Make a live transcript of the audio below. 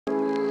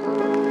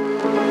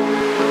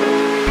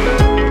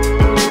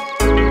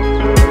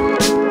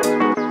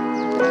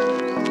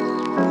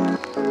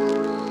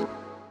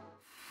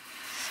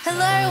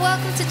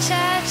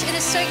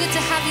so good to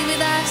have you with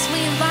us.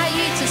 We invite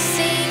you to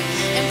sing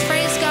and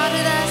praise God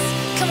with us.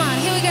 Come on,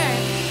 here we go.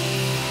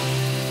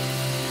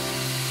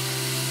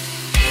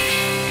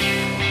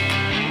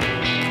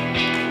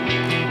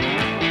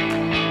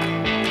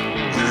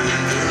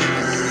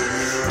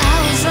 I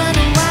was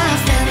running wild,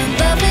 fell in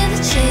love with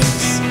the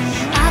chase.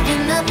 I've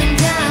been up and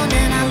down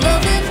and I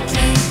love the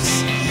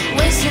place.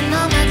 Wasting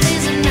all my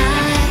days and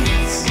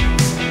nights,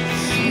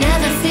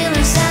 never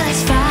feeling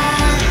satisfied.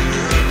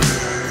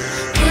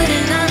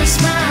 Putting on a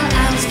smile,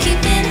 I was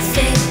keeping it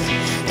fake.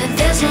 That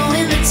there's no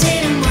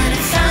imitating what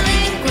I found in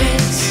your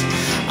grace.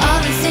 All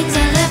the things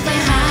I left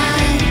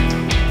behind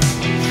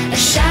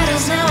are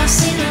shadows, now I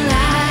see the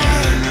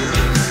light.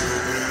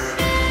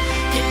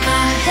 In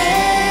my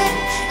head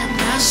and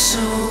my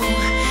soul,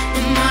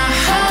 in my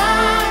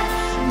heart,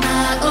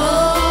 my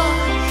all,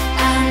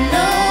 I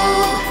know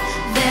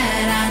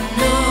that I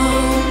know,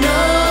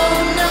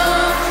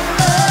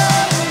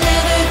 oh,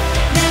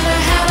 never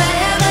have I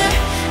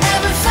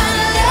ever found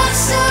a love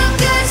so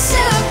good,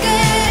 so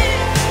good.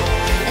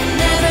 And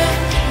never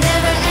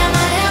am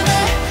I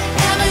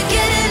ever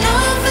getting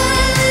over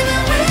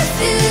living with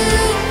you.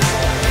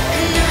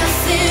 And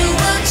nothing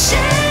will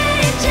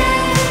change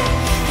it.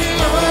 And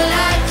all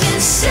I can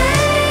say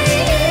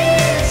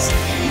is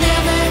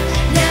never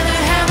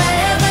have I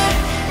ever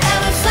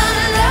found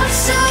a love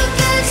so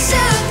good,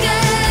 so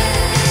good.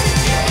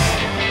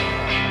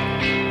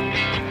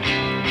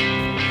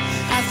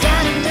 I've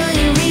got a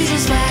million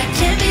reasons why I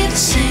can't be the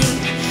same.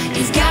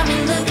 You've got me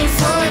looking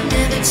forward,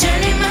 never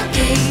turning my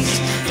gaze.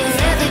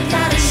 Forever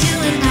God is you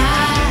and I,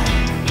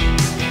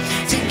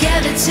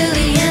 together till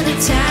the end of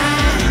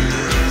time.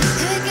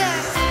 Here we go.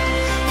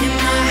 In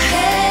my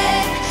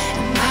head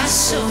and my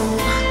soul,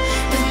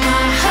 with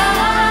my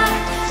heart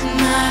and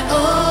my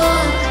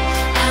all,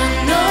 I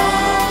know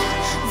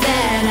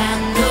that I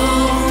know,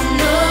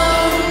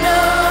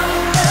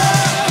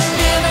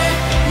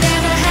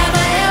 never have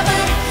I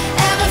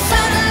ever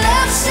found a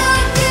love so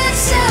good,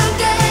 so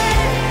good.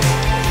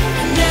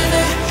 And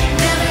never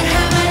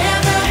have I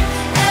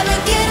ever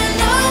getting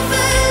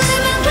over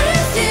living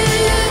with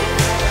you.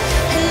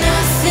 And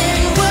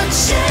nothing will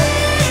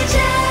change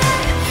it.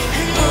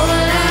 And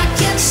all I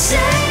can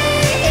say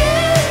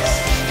is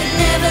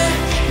never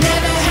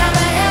have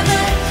I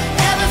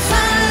ever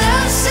found a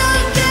love so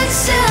good,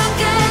 so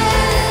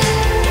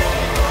good.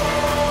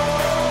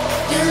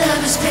 Your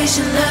love is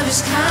patient, love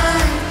is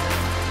kind.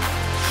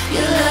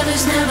 Your love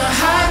is never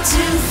hard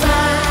to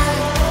find.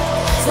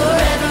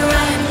 Forever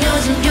I am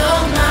yours and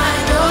you're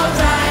mine.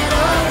 Alright.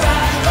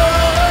 Oh,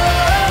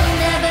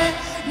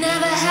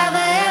 never have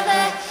I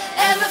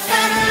ever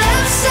found a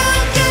love so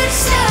good,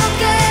 so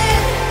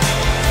good.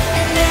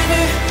 And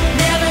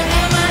never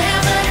am I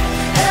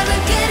ever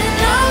getting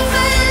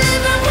over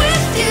living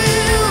with you.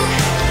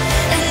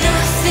 And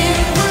nothing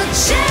will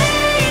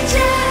change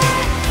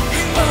it.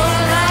 And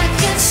all I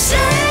can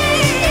say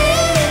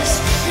is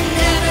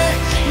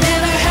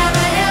never have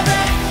I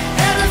ever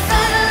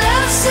found a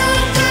love so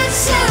good,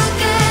 so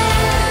good.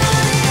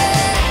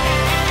 Yeah.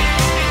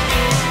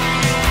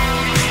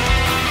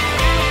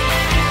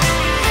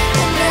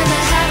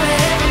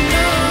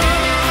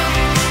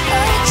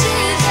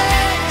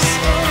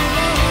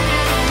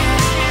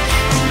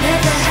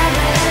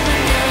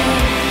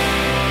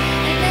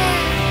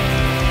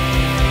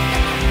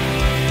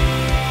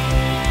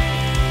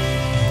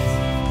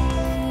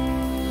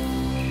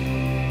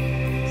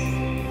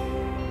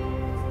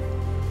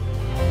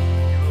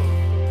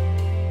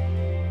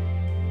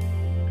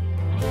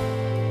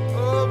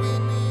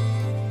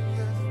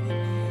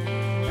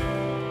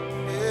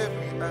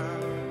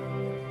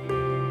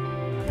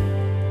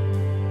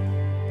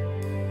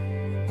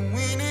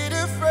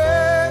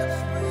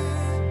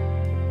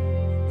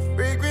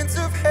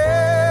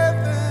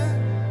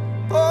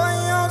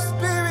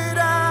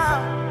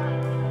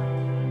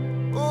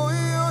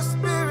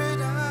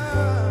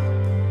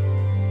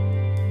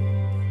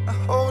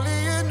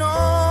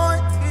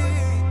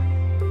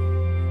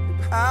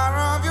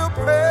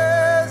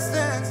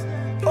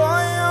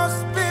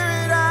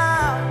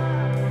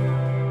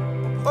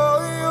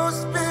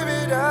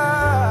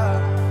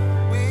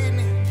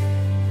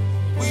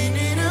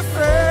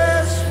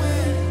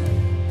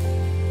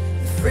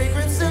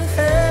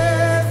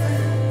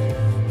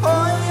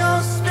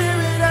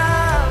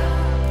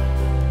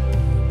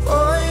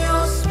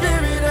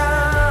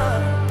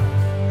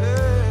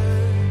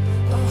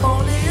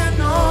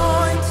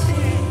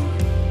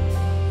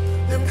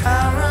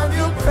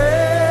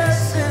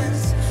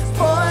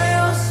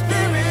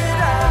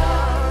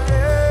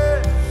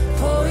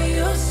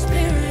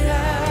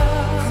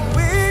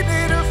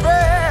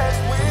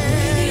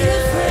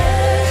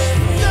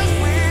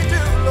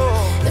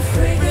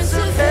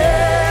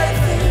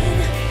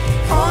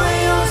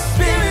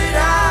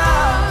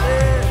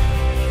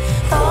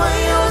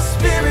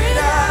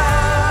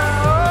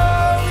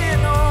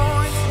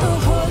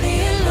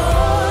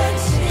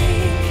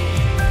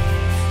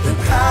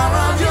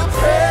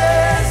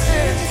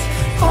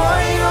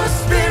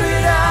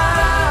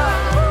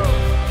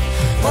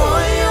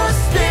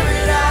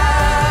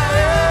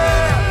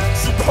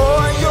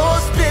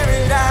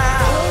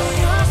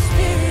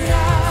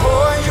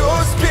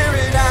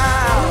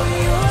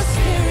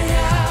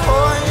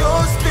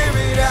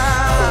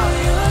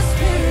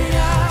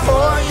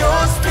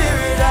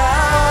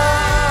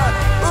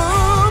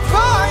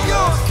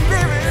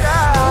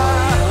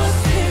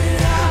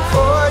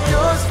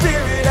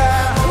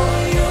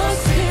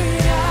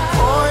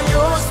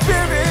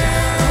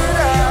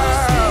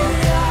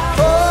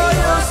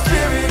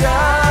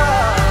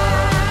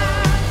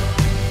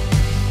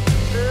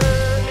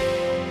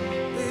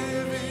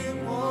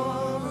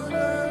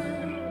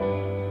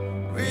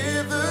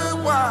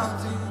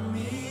 wild in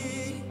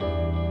me.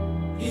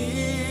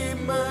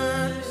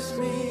 Immerse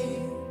me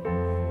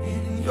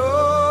in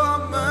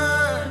your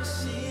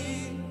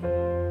mercy.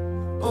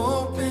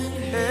 Open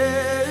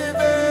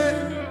heaven,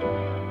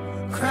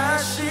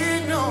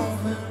 crashing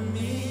over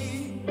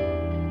me.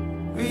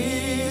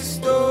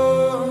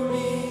 Restore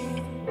me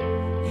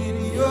in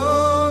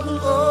your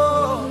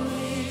glory.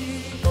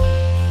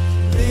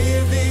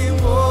 Living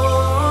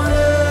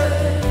water,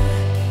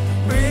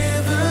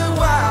 river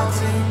wild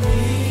in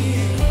me.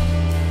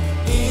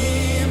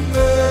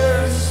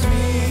 Immerse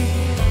me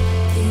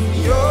in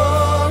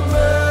your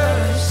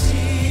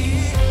mercy.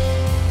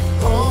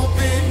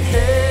 Open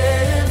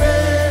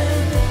heaven,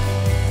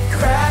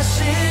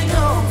 crashing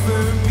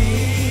over me.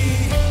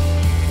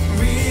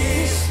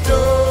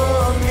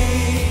 Restore me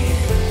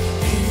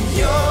in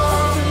your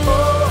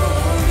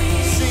glory.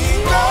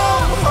 Sing,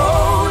 oh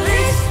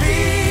Holy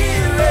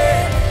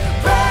Spirit,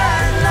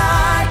 burn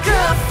like a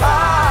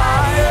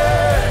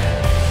fire.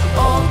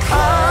 Oh,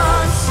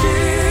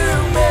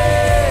 consume me,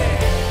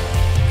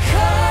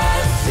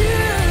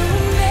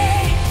 consume me.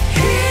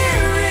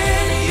 Here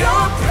in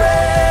your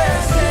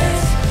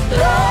presence,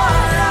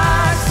 Lord,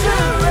 I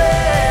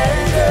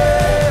surrender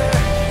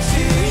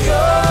to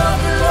your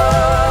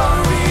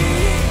glory,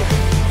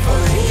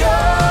 for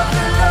your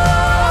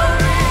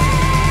glory.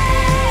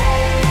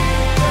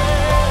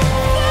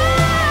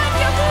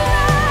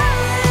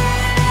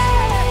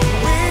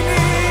 We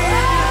need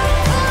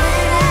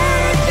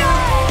you.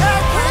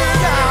 That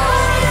brings out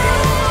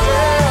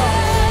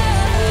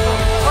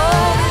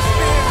Holy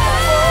Spirit,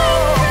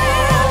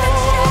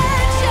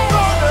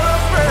 fall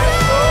afresh,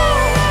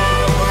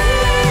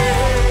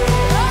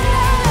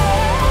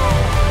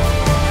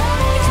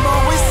 Come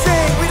on, we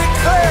sing, we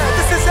declare,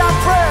 this is our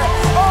prayer.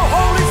 Oh,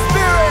 Holy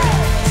Spirit,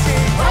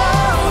 sing. Oh,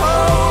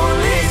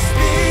 Holy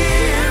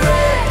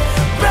Spirit,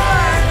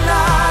 burn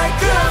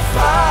like a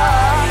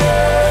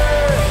fire.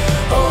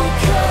 Oh,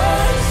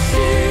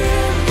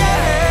 consume me,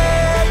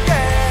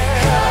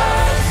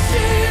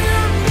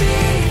 consume me.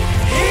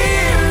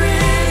 Here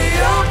in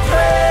your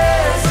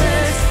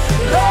presence,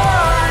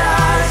 Lord,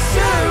 I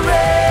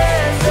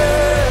surrender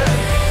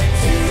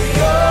to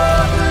your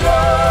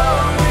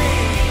glory,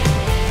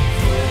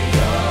 for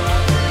your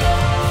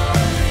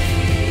glory.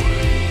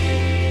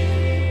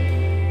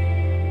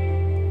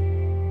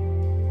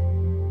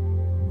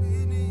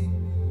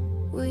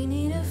 We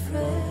need a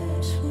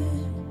fresh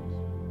wind,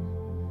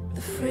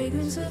 the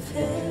fragrance of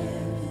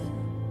heaven.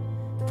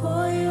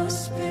 Pour your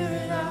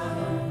spirit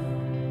out,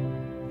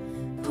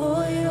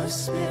 pour your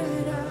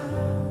spirit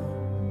out.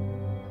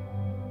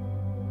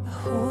 A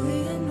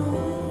holy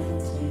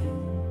anointing,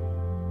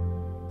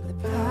 the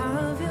power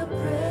of your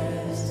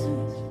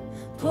presence.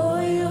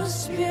 Pour your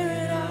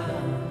spirit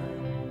out,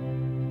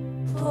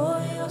 pour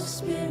your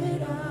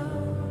spirit out.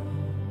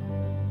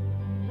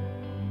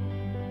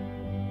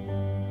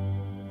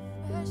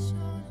 Fresh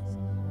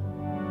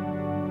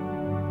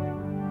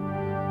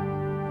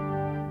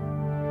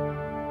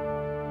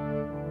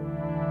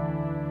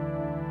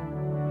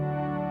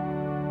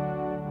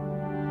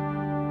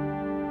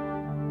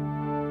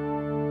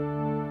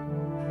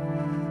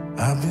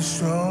I've been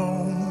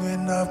strong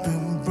and I've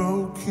been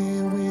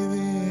broken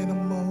within a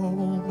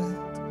moment.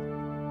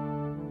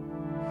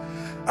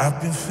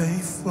 I've been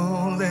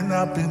faithful and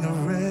I've been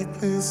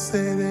reckless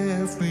at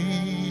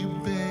every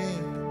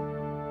bend.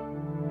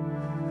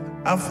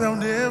 I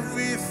found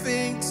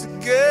everything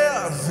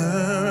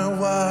together and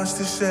watched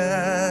the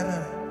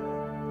shadow.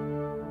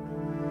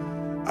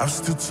 I've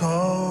stood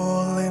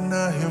tall and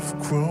I have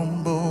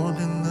crumbled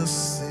in the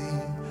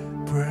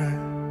same breath.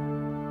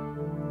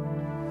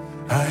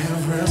 I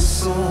have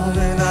wrestled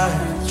and I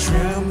have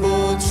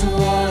trembled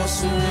towards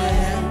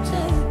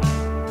surrender.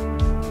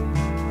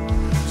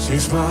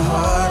 Chased my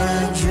heart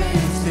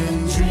adrift and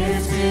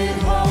drifted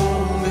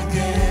home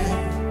again.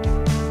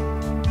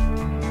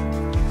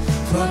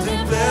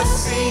 Plundered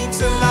blessing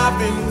till I've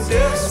been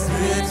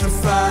desperate to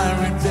find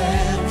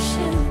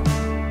redemption.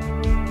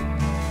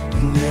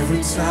 And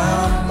every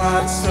time I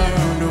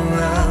turned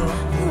around,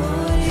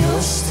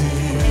 you're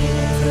still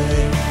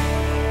there.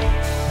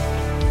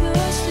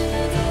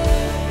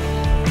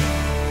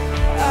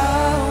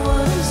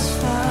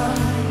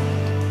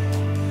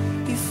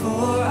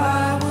 Before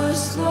I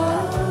was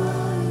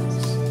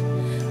lost,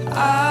 I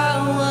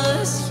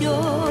was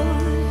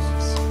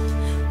yours.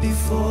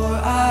 Before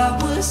I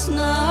was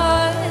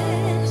not,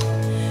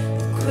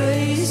 the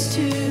grace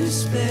to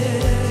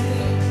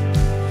spare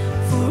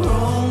for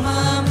all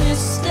my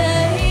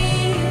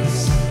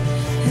mistakes,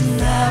 and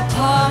that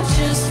part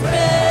just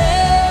wrecks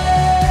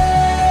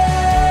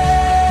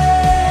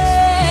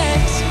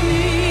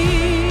me.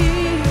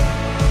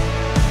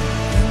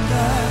 And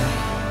I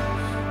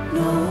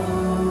know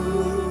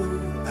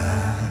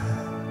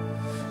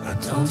I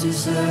don't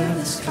deserve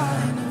this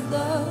kind of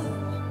love,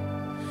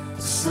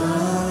 but somehow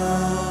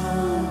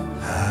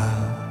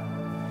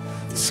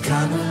this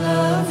kind of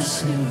love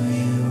is who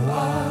you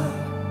are.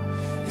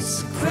 It's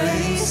a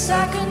grace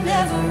I could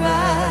never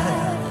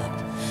write,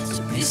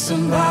 to be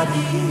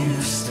somebody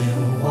you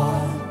still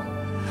want,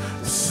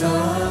 but somehow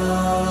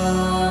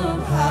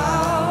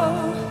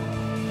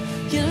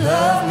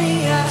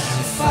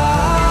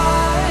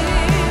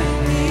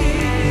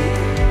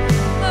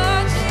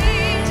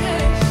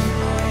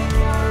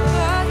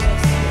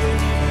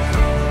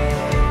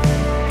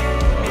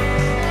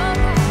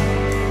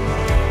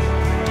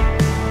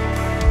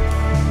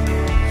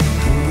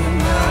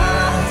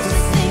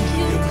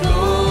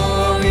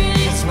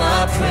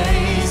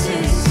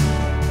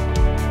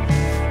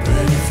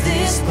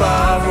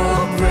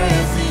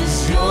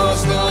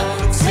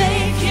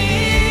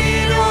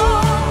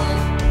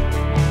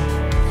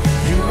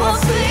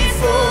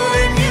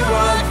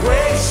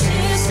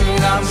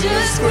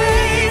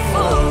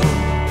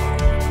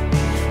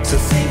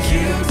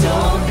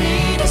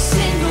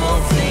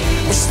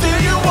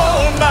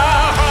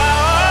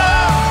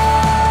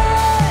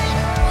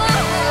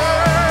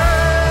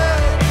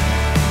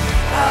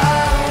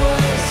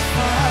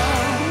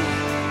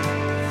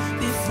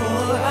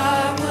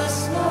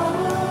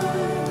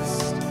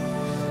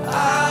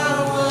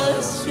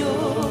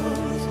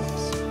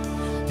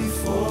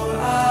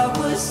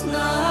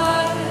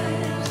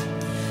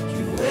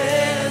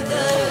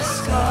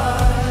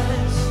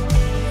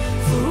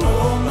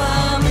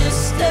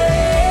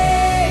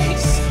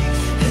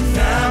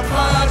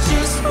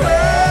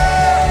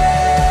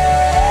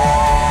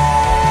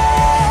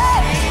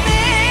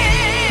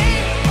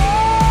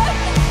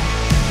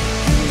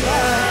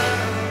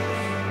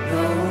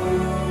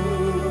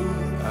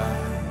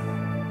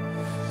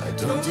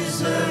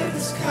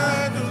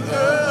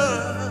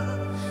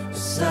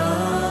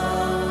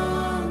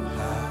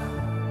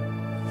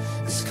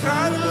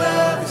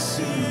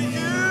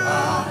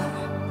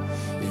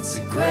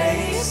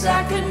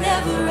could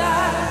never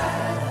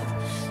add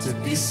up to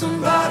be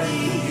somebody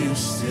you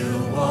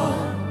still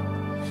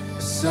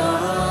want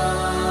somehow.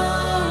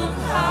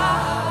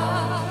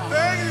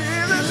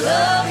 You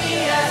love me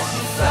as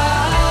you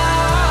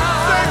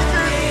find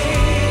me.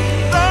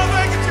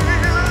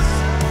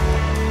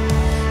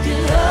 You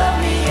love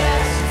me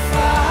as you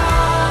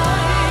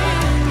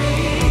find me.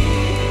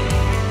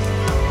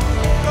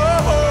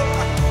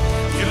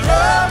 You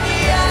love me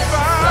as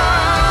you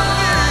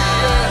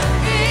find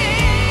me.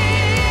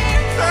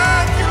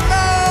 Thank you,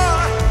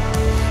 Lord.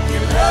 You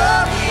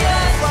love me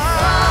as you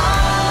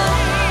find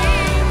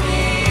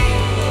me.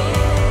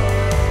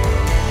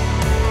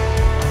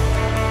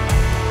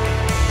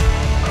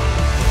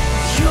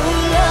 Your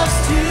love's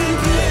too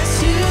good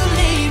to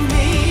leave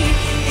me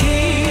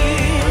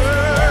here.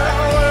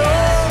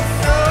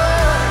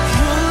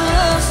 Your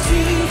love's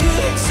too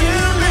good to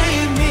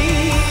leave me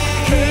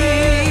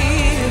here.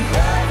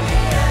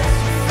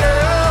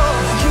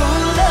 Your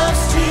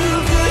love's too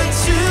good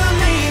to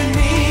leave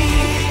me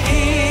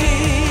here.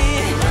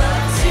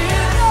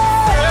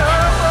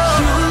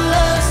 Your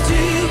love's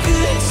too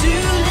good to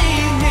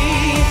leave me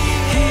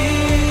here.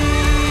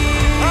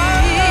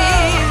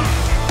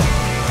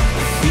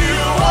 If you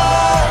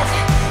want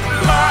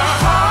my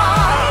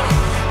heart,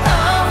 I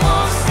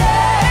won't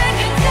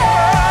second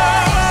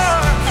guess.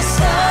 'Cause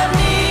I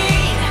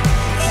need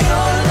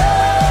your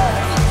love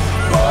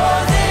more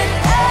than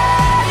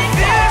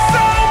anything.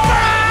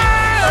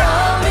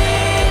 I'm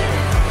in,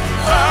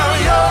 I'm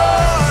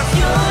yours.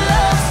 Your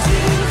love's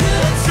too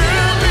good to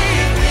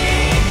leave me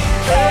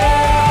here.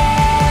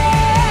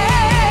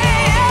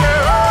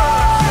 Your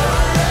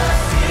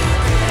love's too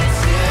good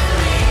to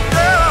leave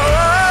me.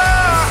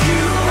 If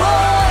you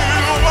want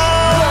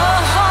my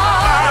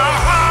heart,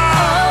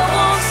 I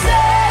won't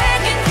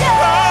second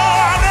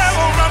guess.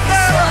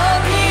 'Cause I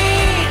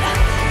need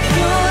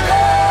your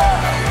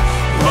love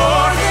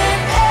more than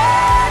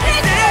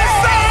anything.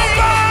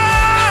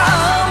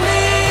 I'm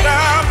in,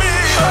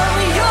 I'm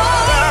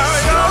yours.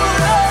 Your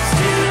love's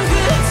too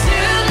good to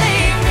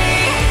leave me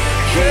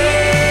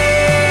here.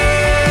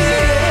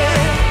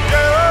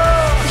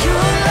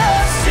 Your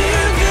love's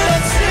too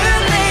good to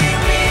leave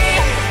me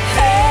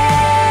here.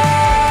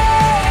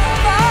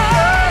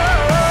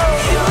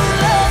 Your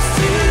love's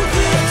too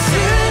good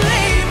to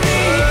leave me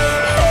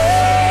here.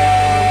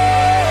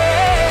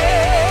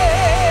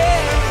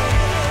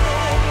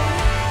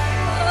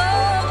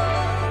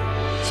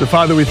 So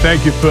Father, we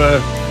thank you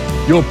for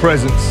your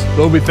presence.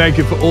 Lord, we thank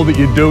you for all that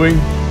you're doing,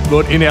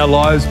 Lord, in our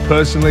lives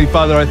personally.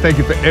 Father, I thank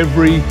you for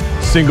every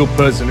single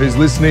person who's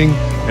listening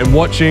and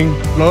watching.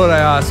 Lord, I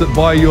ask that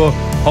by your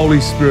Holy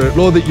Spirit,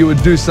 Lord, that you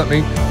would do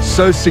something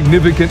so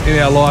significant in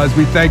our lives.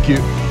 We thank you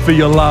for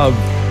your love.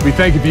 We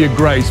thank you for your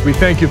grace. We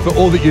thank you for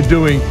all that you're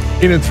doing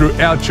in and through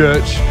our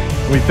church.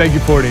 We thank you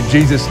for it in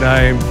Jesus'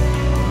 name.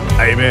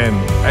 Amen.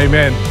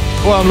 Amen.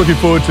 Well, I'm looking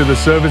forward to the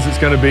service. It's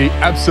going to be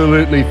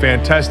absolutely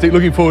fantastic.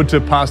 Looking forward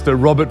to Pastor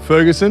Robert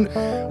Fergusson,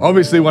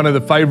 obviously one of the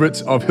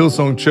favourites of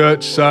Hillsong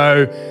Church.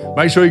 So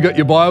make sure you got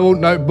your Bible,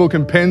 notebook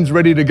and pens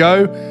ready to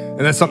go. And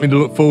that's something to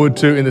look forward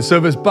to in the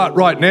service. But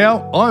right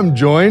now, I'm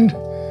joined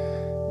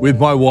with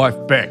my wife,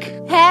 Beck.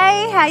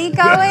 Hey, how you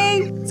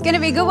going? It's going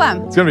to be a good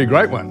one. It's going to be a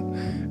great one.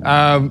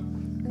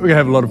 We're going to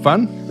have a lot of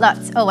fun.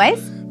 Lots,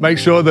 always. Make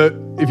sure that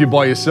if you're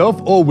by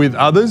yourself or with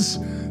others,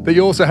 that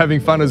you're also having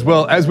fun as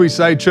well. As we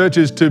say, church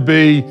is to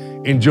be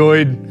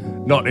enjoyed,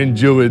 not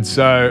endured.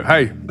 So,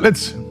 hey,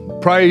 let's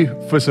pray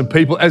for some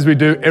people as we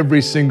do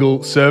every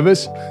single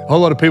service. A whole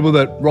lot of people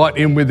that write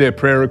in with their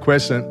prayer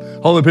requests and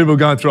a whole lot of people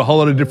going through a whole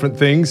lot of different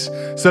things.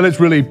 So let's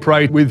really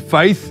pray with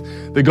faith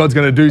that God's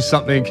going to do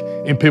something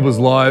in people's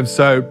lives.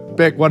 So,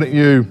 Beck, why don't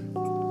you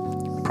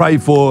pray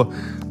for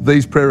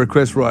these prayer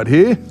requests right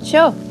here?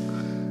 Sure.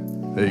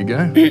 There you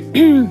go.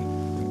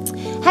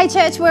 Hey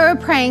church, we're a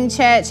praying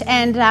church,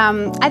 and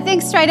I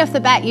think straight off the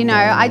bat,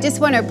 I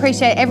just want to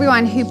appreciate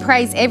everyone who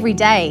prays every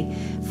day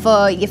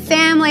for your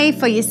family,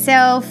 for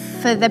yourself,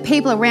 for the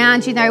people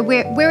around.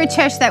 We're a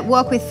church that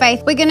walk with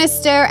faith. We're going to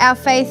stir our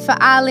faith for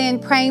Arlene,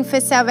 praying for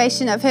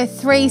salvation of her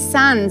 3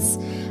 sons.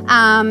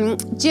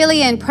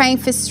 Jillian, praying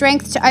for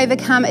strength to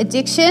overcome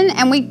addiction,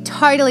 and we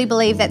totally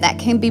believe that that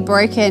can be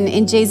broken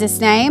in Jesus'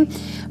 name.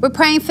 We're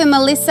praying for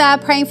Melissa,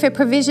 praying for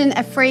provision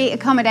of free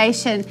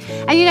accommodation.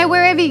 And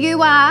wherever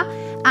you are,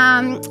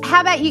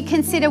 how about you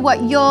consider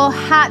what your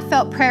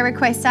heartfelt prayer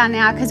requests are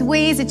now, because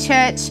we as a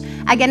church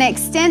are going to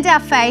extend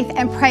our faith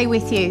and pray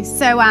with you.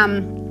 So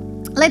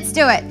let's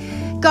do it.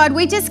 God,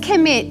 we just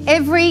commit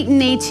every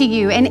need to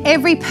you and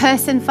every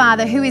person,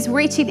 Father, who is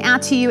reaching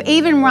out to you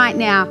even right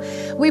now.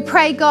 We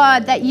pray,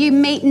 God, that you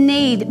meet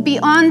need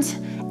beyond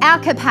our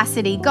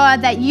capacity,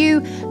 God, that you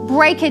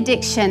break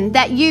addiction,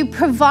 that you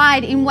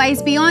provide in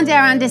ways beyond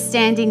our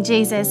understanding,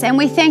 Jesus. And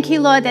we thank you,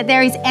 Lord, that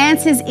there is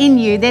answers in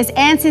you. There's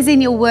answers in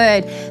your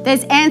word.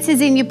 There's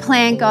answers in your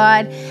plan,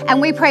 God.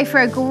 And we pray for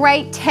a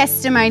great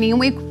testimony,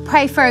 and we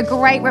pray for a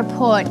great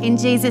report in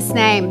Jesus'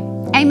 name.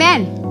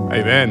 Amen.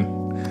 Amen.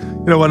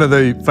 One of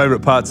the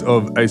favourite parts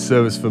of a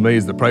service for me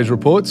is the praise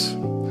reports.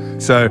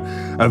 So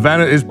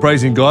Ivana is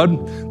praising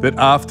God that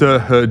after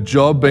her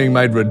job being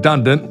made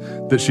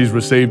redundant, that she's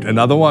received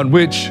another one,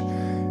 which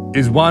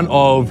is one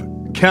of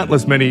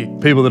countless many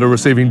people that are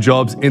receiving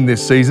jobs in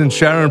this season.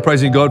 Sharon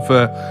praising God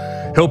for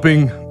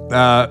helping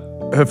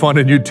her find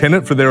a new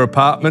tenant for their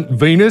apartment.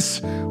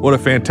 Venus, what a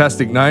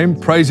fantastic name,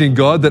 praising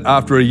God that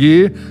after a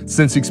year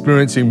since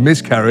experiencing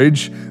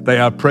miscarriage, they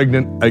are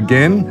pregnant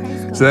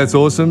again. So that's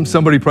awesome.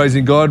 Somebody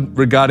praising God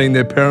regarding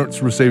their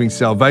parents receiving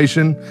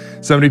salvation.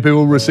 So many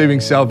people receiving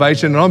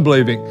salvation, and I'm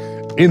believing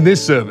in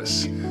this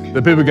service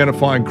that people are going to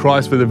find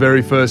Christ for the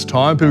very first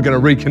time. People are going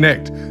to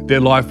reconnect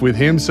their life with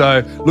Him.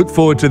 So look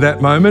forward to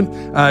that moment.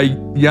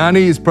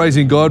 Yanni is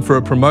praising God for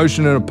a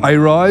promotion and a pay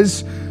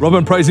rise.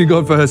 Robin praising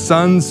God for her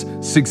son's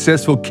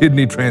successful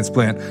kidney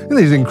transplant. Isn't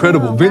this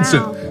incredible? Oh, wow.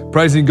 Vincent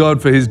praising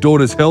God for his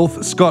daughter's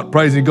health. Scott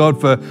praising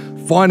God for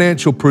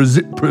financial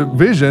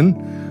provision,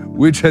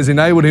 which has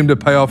enabled him to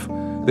pay off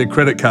their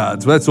credit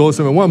cards. Well, that's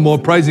awesome. And one more,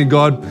 praising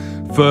God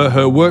for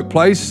her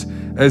workplace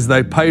as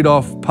they paid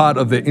off part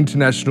of their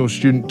international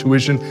student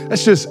tuition.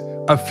 That's just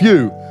a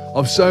few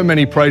of so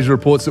many praise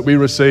reports that we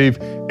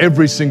receive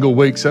every single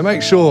week. So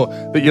make sure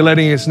that you're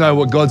letting us know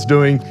what God's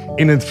doing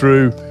in and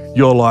through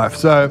your life.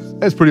 So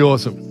that's pretty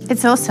awesome.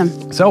 It's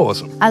awesome. So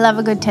awesome. I love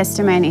a good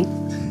testimony.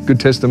 Good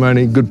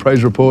testimony, good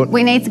praise report.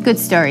 We need good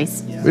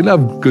stories. We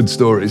love good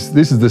stories.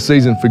 This is the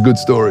season for good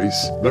stories.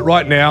 But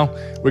right now,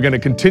 we're going to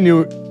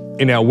continue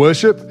in our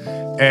worship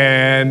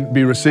and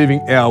be receiving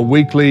our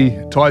weekly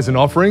tithes and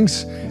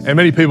offerings. And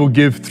many people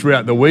give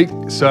throughout the week.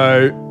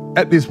 So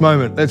at this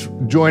moment, let's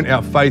join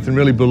our faith and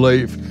really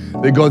believe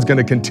that God's going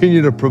to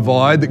continue to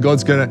provide, that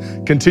God's going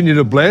to continue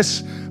to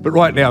bless. But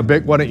right now,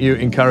 Beck, why don't you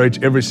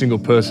encourage every single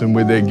person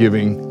with their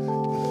giving?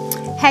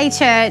 Hey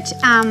church,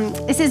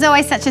 this is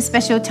always such a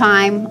special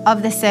time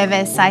of the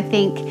service. I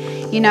think,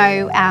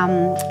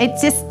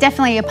 it's just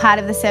definitely a part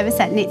of the service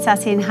that knits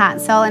us in heart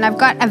and soul. And I've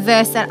got a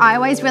verse that I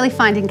always really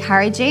find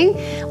encouraging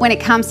when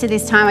it comes to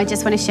this time. I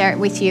just want to share it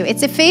with you.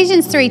 It's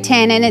Ephesians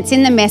 3:10 and it's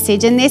in the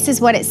Message, and this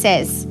is what it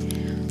says.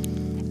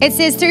 It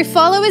says, through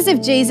followers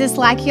of Jesus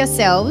like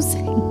yourselves,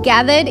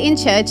 gathered in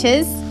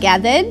churches,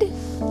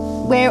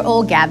 we're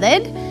all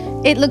gathered.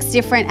 It looks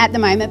different at the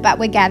moment, but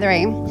we're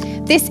gathering.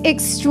 This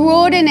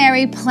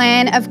extraordinary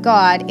plan of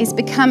God is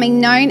becoming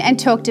known and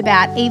talked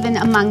about even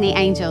among the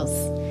angels.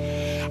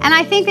 And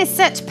I think there's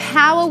such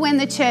power when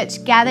the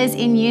church gathers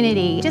in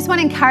unity. I just want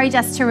to encourage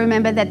us to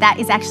remember that that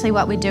is actually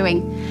what we're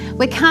doing.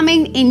 We're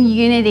coming in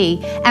unity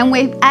and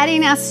we're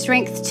adding our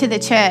strength to the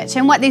church.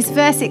 And what this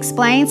verse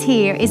explains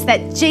here is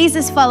that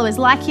Jesus followers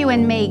like you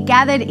and me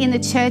gathered in the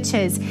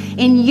churches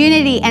in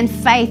unity and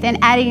faith and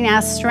adding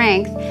our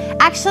strength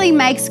actually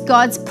makes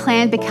God's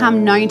plan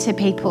become known to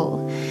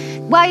people.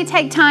 While you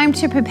take time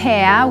to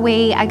prepare,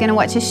 we are going to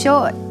watch a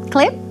short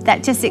clip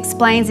that just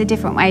explains the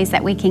different ways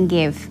that we can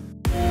give.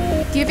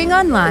 Giving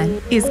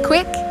online is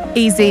quick,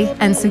 easy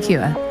and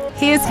secure.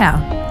 Here's how.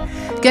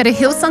 Go to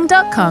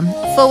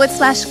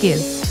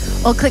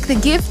hillsong.com/give or click the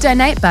Give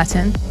Donate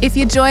button if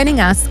you're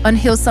joining us on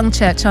Hillsong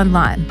Church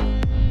online.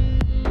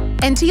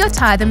 Enter your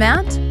tithe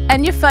amount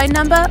and your phone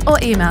number or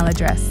email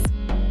address.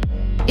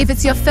 If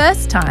it's your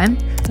first time,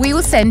 we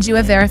will send you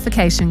a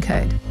verification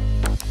code.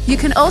 You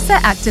can also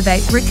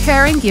activate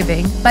recurring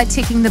giving by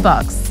ticking the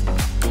box.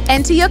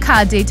 Enter your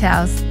card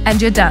details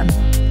and you're done.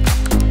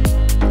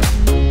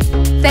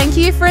 Thank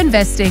you for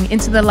investing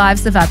into the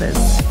lives of others.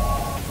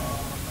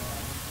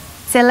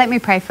 So let me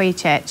pray for you,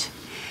 church.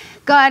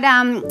 God,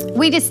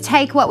 we just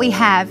take what we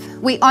have.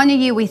 We honour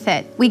you with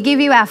it. We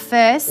give you our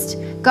first.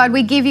 God,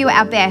 we give you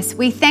our best.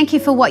 We thank you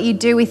for what you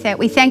do with it.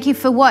 We thank you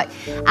for what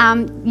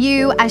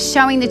you are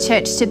showing the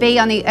church to be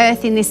on the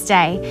earth in this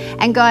day.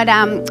 And God,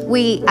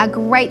 we are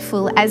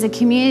grateful as a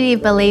community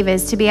of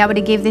believers to be able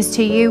to give this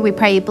to you. We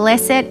pray you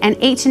bless it and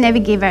each and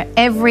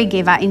every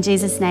giver in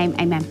Jesus' name,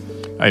 amen.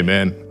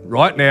 Amen.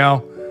 Right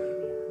now,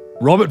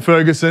 Robert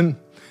Fergusson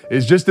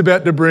is just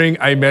about to bring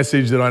a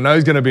message that I know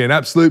is going to be an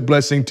absolute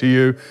blessing to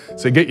you.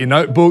 So get your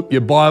notebook, your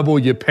Bible,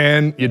 your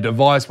pen, your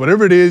device,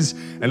 whatever it is,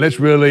 and let's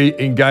really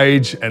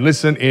engage and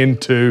listen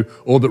into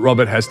all that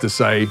Robert has to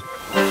say.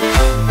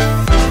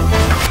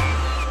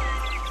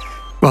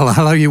 Well,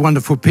 hello, you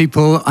wonderful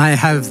people. I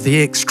have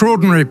the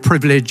extraordinary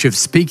privilege of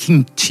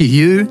speaking to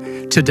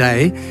you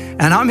today,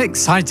 and I'm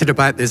excited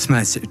about this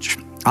message.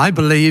 I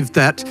believe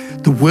that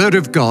the Word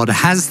of God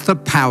has the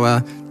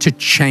power to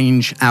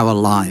change our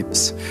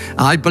lives.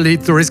 I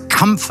believe there is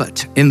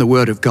comfort in the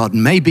Word of God.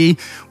 Maybe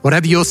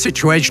whatever your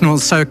situation or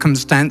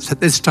circumstance at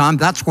this time,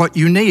 that's what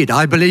you need.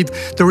 I believe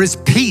there is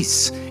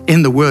peace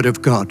in the Word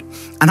of God.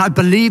 And I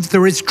believe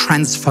there is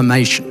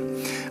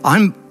transformation.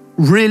 I'm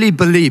really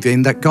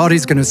believing that God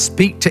is going to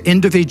speak to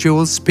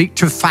individuals, speak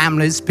to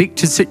families, speak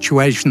to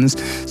situations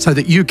so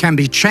that you can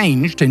be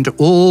changed into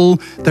all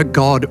that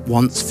God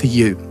wants for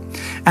you.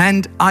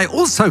 And I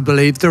also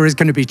believe there is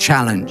going to be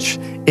challenge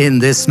in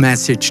this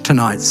message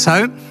tonight.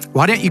 So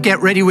why don't you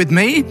get ready with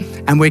me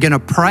and we're going to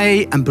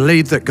pray and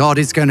believe that God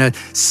is going to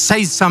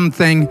say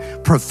something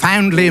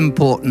profoundly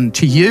important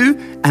to you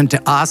and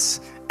to us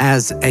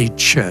as a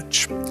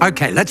church.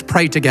 Okay, let's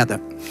pray together.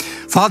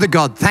 Father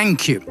God,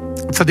 thank you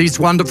for these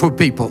wonderful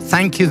people.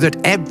 Thank you that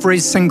every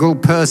single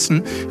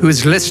person who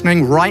is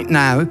listening right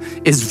now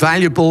is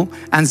valuable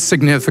and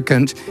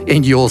significant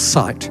in your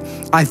sight.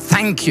 I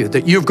thank you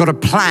that you've got a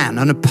plan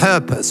and a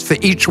purpose for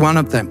each one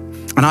of them.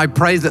 And I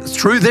pray that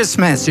through this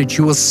message,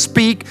 you will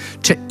speak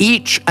to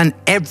each and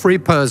every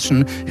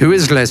person who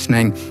is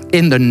listening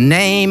in the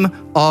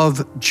name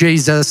of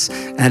Jesus.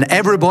 And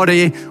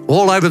everybody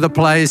all over the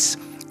place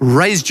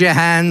raised your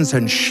hands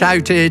and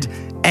shouted,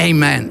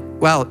 Amen.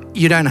 Well,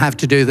 you don't have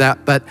to do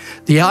that, but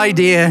the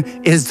idea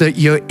is that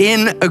you're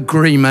in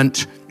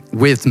agreement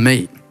with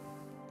me.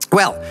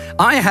 Well,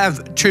 I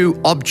have two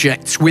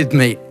objects with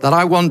me that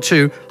I want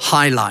to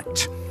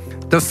highlight.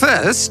 The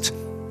first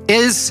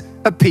is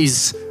a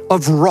piece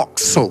of rock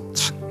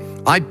salt.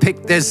 I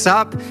picked this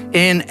up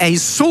in a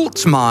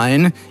salt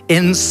mine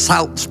in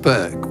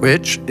Salzburg,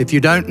 which, if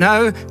you don't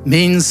know,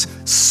 means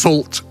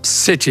Salt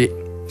City.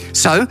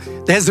 So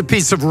there's a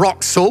piece of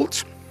rock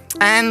salt,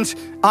 and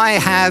I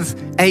have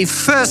a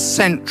first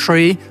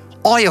century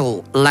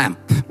oil lamp.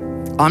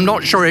 I'm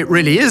not sure it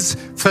really is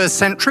first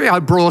century. I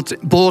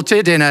bought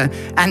it in an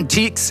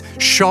antiques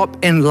shop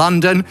in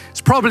London.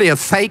 It's probably a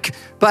fake,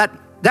 but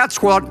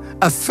that's what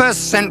a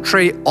first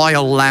century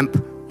oil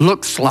lamp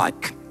looks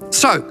like.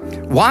 So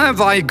why have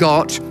I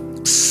got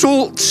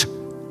salt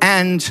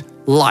and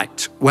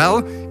light?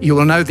 Well, you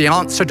will know the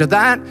answer to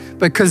that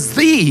because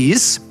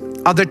these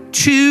are the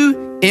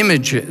two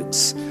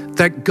images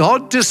that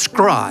God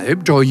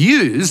described or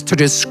used to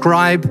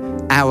describe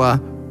our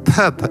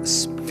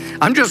purpose.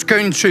 I'm just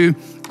going to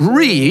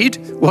read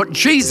what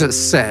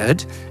Jesus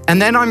said,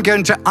 and then I'm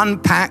going to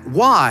unpack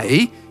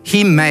why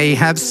he may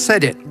have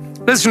said it.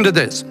 Listen to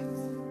this.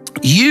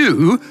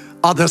 You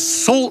are the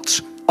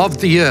salt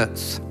of the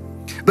earth.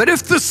 But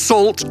if the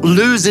salt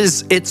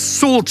loses its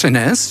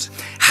saltiness,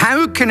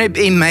 how can it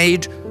be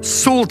made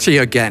salty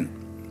again?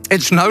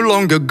 It's no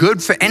longer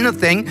good for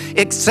anything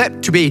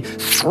except to be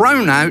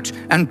thrown out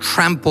and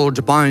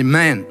trampled by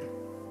men.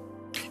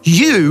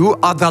 You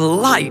are the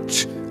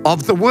light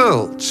of the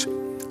world.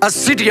 A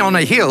city on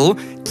a hill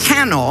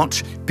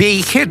cannot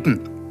be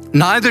hidden.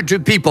 Neither do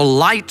people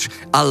light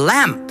a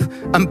lamp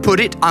and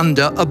put it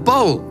under a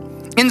bowl.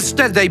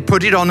 Instead, they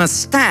put it on a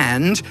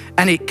stand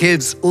and it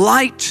gives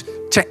light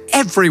to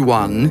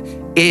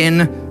everyone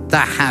in the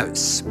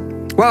house.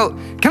 Well,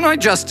 can I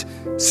just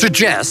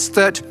suggest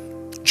that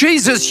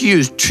Jesus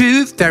used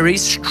two very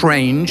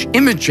strange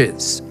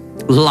images,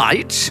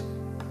 light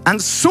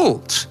and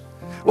salt.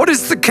 What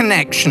is the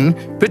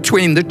connection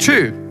between the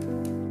two?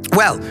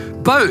 Well,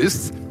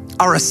 both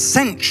are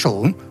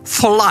essential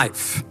for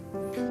life.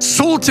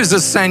 Salt is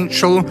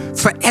essential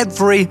for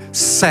every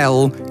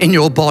cell in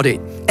your body.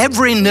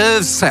 Every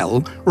nerve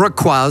cell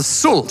requires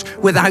salt.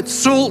 Without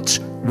salt,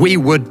 we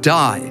would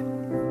die.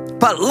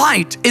 But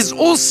light is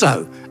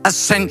also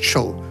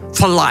essential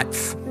for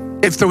life.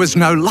 If there was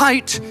no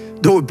light,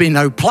 there would be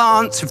no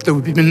plants. If there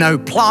would be no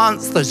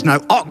plants, there's no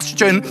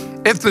oxygen.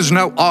 If there's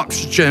no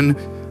oxygen,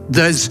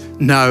 there's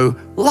no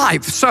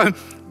life. So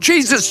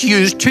Jesus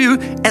used two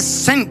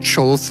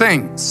essential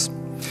things.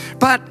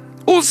 But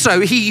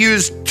also he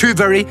used two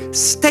very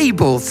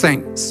stable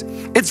things.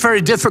 It's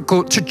very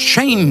difficult to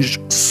change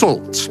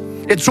salt.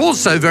 It's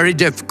also very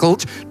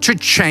difficult to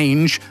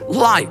change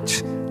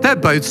light. They're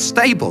both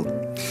stable.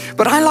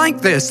 But I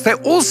like this.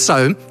 They're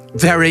also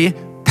very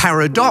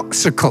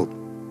paradoxical.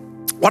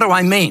 What do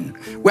I mean?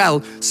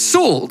 Well,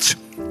 salt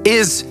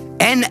is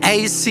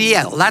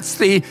NaCl. That's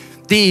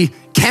the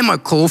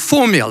chemical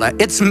formula.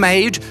 It's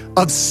made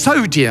of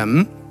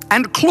sodium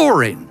and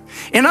chlorine.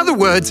 In other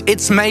words,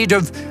 it's made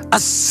of a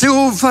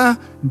silver,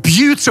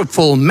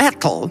 beautiful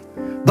metal,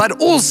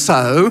 but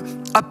also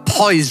a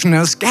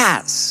poisonous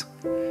gas.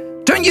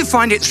 Don't you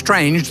find it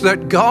strange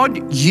that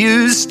God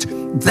used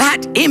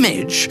that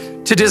image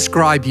to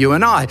describe you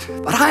and I?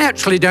 But I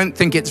actually don't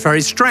think it's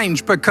very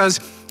strange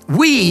because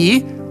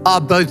we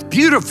are both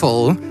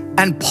beautiful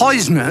and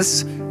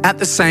poisonous at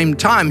the same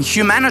time.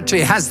 Humanity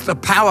has the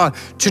power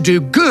to do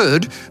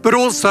good, but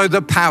also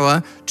the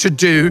power to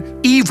do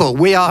evil.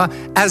 We are,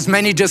 as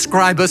many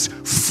describe us,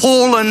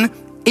 fallen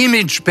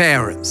image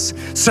bearers.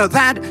 So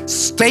that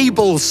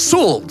stable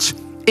salt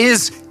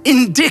is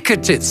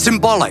indicative,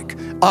 symbolic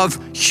of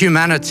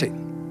humanity.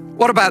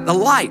 What about the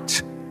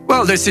light?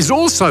 Well, this is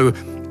also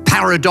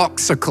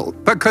paradoxical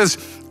because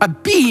a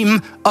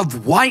beam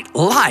of white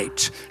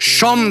light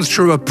shone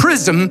through a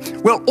prism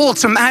will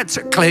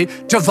automatically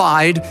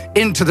divide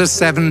into the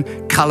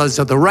 7 colors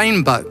of the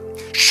rainbow.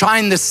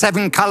 Shine the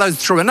 7 colors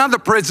through another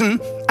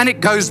prism and it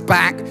goes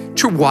back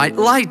to white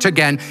light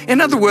again.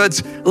 In other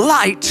words,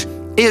 light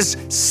is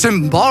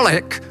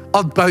symbolic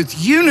of both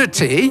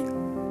unity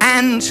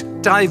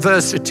and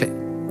diversity.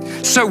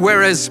 So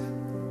whereas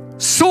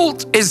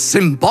salt is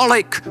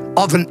symbolic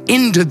of an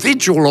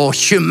individual or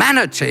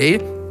humanity,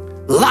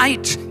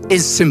 light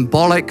is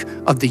symbolic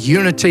of the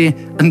unity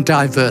and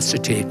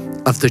diversity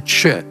of the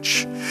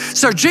church.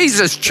 So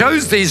Jesus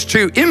chose these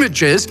two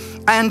images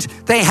and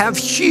they have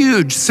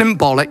huge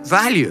symbolic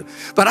value.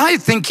 But I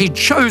think he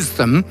chose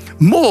them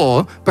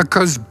more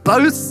because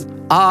both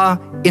are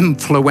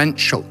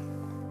influential.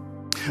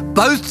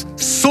 Both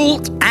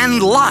salt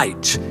and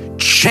light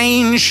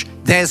change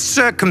their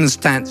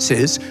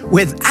circumstances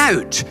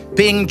without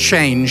being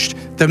changed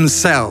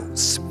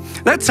themselves.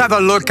 Let's have a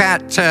look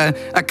at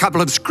a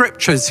couple of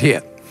scriptures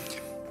here.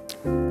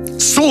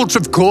 Salt,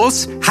 of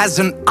course, has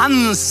an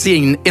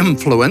unseen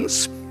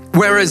influence,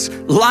 whereas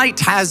light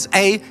has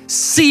a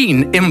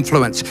seen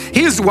influence.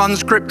 Here's one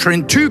scripture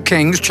in 2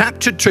 Kings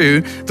chapter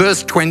 2,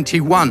 verse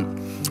 21.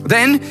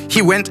 Then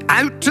he went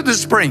out to the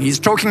spring. He's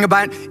talking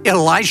about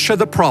Elisha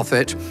the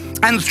prophet,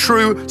 and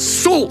threw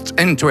salt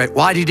into it.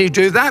 Why did he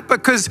do that?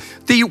 Because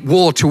the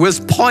water was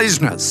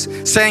poisonous,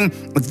 saying,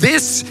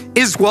 "This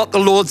is what the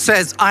Lord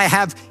says, I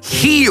have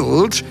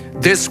healed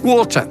this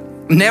water.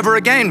 Never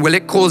again will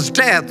it cause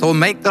death or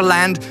make the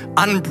land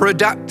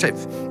unproductive.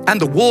 And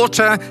the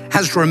water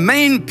has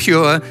remained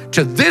pure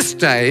to this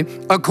day,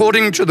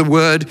 according to the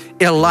word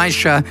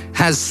Elisha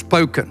has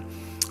spoken."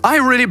 I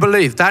really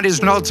believe that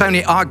is not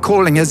only our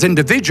calling as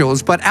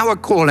individuals, but our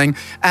calling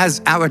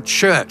as our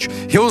church.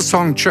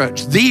 Hillsong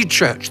Church,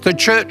 the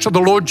church of the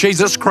Lord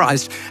Jesus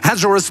Christ,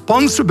 has a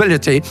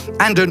responsibility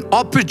and an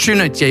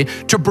opportunity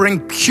to bring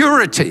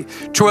purity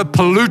to a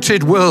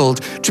polluted world,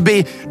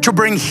 to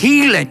bring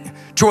healing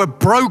to a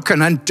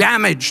broken and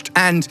damaged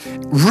and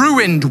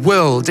ruined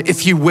world,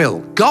 if you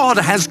will. God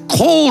has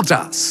called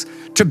us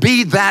to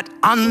be that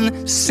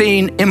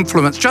unseen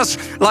influence. Just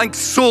like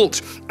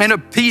salt in a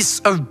piece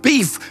of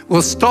beef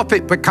will stop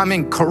it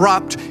becoming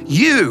corrupt,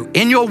 you,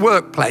 in your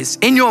workplace,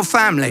 in your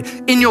family,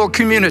 in your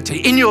community,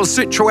 in your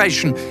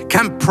situation,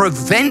 can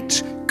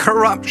prevent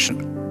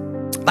corruption.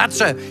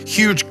 That's a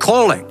huge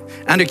calling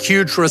and a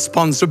huge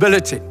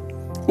responsibility.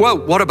 Well,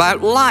 what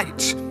about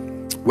light?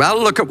 Well,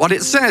 look at what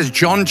it says.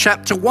 John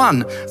chapter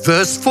 1,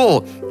 verse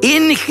 4.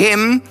 In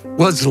him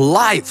was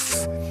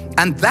life,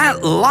 and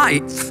that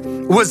life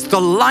was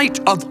the light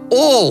of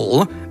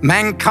all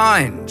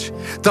mankind.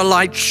 The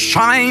light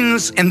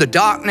shines in the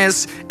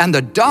darkness, and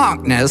the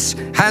darkness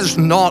has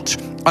not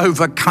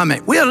overcome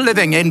it. We are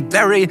living in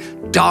very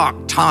dark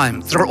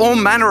times. There are all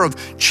manner of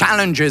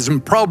challenges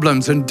and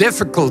problems and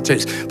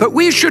difficulties, but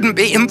we shouldn't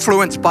be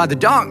influenced by the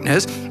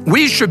darkness.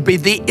 We should be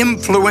the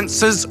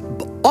influencers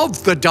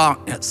of the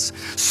darkness.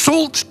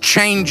 Salt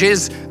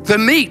changes the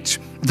meat.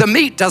 The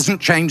meat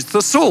doesn't change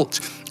the salt.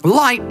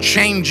 Light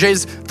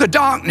changes the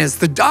darkness.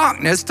 The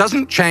darkness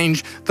doesn't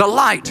change the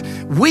light.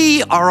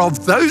 We are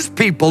of those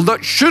people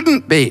that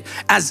shouldn't be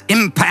as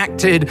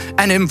impacted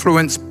and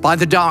influenced by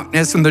the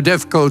darkness and the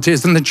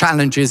difficulties and the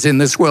challenges in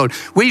this world.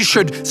 We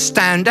should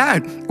stand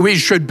out. We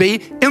should be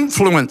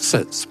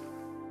influencers.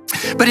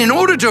 But in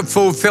order to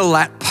fulfill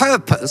that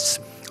purpose,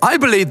 I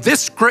believe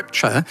this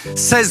scripture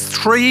says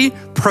 3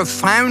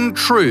 profound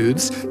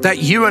truths that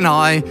you and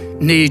I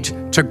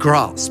need to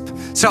grasp.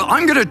 So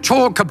I'm going to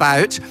talk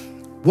about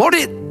what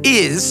it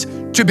is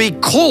to be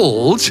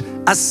called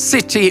a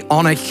city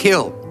on a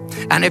hill.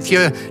 And if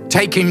you're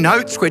taking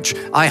notes, which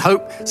I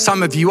hope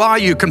some of you are,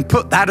 you can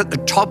put that at the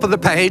top of the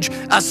page,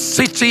 a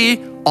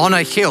city on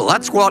a hill.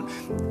 That's what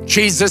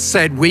Jesus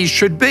said we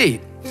should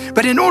be.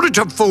 But in order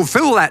to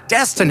fulfill that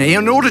destiny,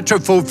 in order to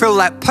fulfill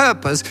that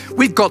purpose,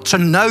 we've got to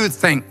know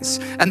things.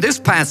 And this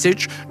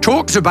passage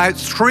talks about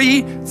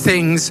 3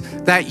 things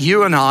that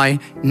you and I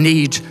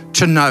need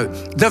to know.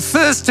 The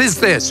first is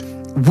this: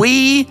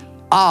 we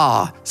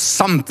are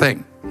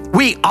something.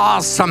 We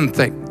are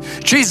something.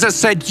 Jesus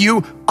said,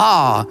 you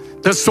are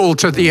the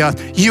salt of the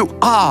earth. You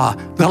are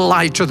the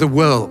light of the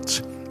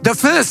world. The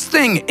first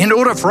thing, in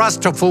order for us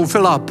to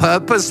fulfill our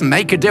purpose and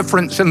make a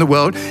difference in the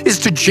world, is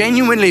to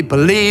genuinely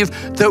believe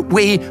that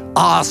we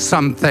are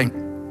something.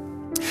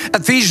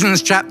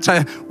 Ephesians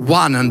chapter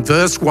 1 and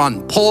verse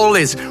 1, Paul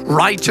is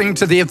writing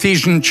to the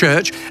Ephesian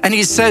church, and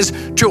he says,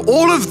 to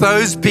all of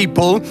those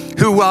people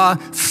who are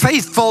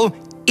faithful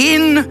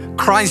in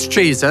Christ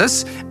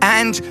Jesus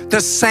and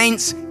the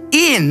saints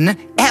in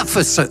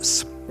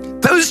Ephesus.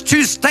 Those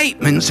 2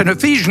 statements in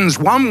Ephesians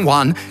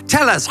 1:1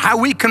 tell us how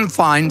we can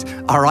find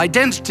our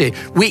identity.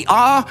 We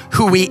are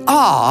who we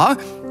are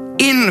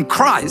in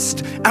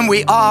Christ, and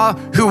we are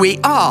who we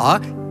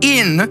are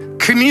in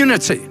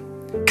community.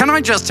 Can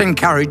I just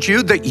encourage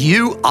you that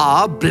you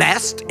are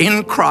blessed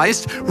in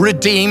Christ,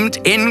 redeemed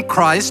in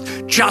Christ,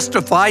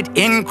 justified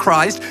in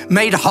Christ,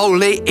 made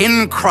holy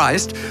in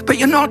Christ. But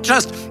you're not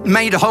just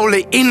made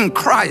holy in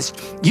Christ.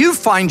 You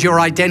find your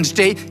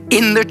identity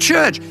in the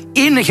church,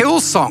 in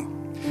Hillsong.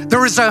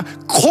 There is a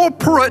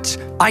corporate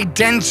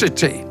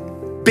identity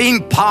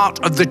being part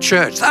of the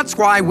church. That's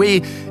why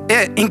we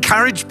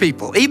encourage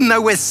people, even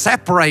though we're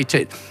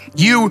separated.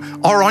 You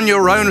are on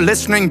your own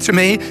listening to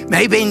me,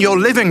 maybe in your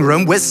living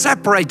room. We're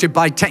separated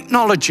by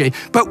technology,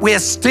 but we're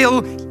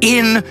still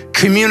in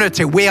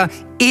community. We are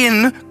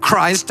in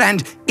Christ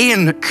and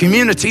in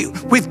community.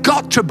 We've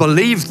got to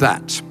believe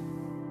that.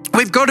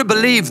 We've got to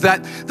believe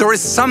that there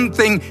is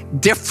something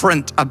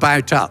different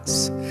about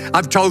us.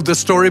 I've told the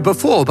story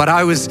before, but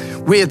I was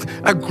with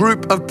a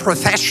group of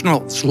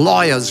professionals,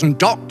 lawyers and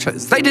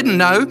doctors. They didn't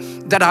know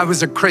that I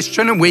was a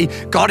Christian, and we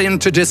got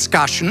into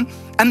discussion.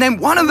 And then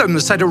one of them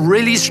said a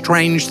really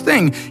strange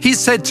thing. He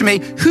said to me,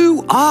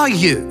 "Who are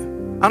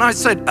you?" And I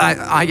said,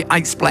 I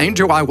explained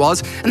who I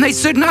was. And they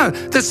said, "No,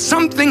 there's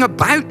something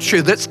about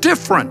you that's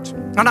different."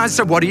 And I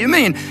said, "What do you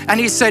mean?" And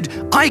he said,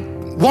 "I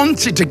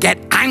wanted to get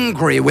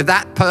angry with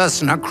that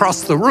person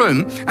across the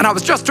room, and I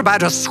was just about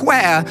to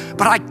swear,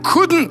 but I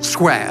couldn't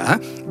swear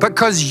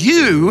because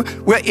you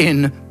were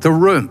in the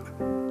room."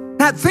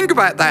 Now, think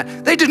about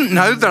that. They didn't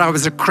know that I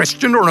was a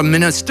Christian or a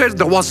minister.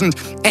 There wasn't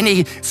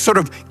any sort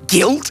of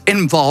guilt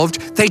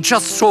involved. They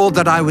just saw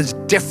that I was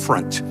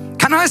different.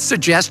 Can I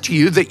suggest to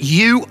you that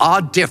you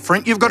are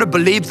different? You've got to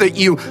believe that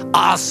you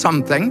are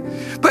something.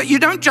 But you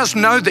don't just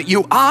know that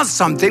you are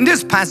something.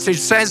 This passage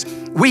says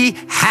we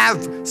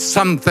have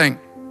something.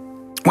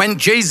 When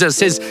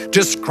Jesus is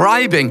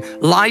describing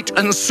light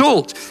and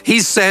salt,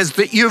 he says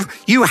that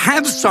you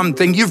have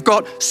something. You've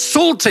got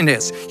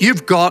saltiness.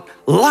 You've got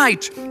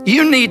light.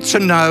 You need to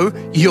know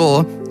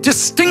your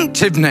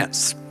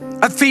distinctiveness.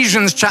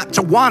 Ephesians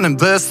chapter 1 and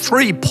verse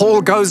 3, Paul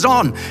goes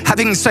on,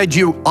 having said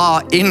you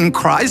are in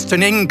Christ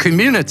and in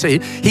community,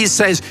 he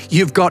says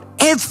you've got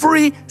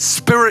every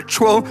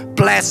spiritual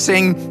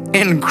blessing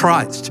in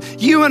Christ.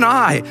 You and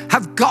I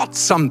have got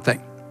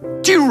something.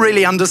 Do you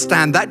really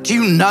understand that? Do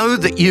you know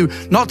that you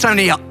not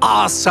only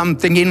are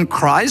something in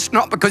Christ,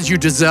 not because you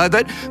deserve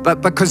it,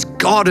 but because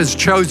God has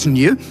chosen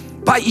you,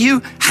 but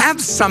you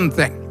have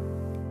something?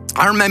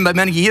 I remember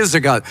many years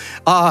ago,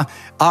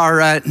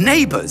 our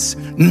neighbors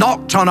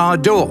knocked on our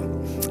door,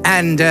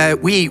 and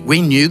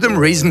we knew them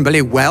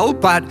reasonably well,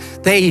 but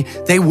they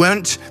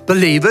weren't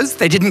believers.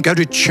 They didn't go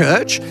to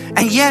church,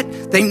 and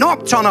yet they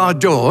knocked on our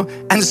door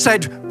and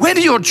said, "Where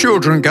do your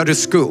children go to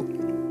school?"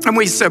 And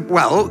we said,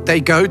 "Well, they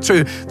go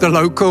to the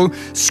local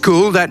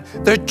school that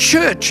the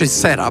church has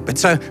set up.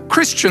 It's a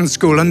Christian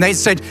school." And they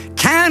said,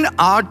 "Can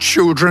our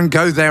children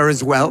go there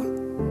as well?"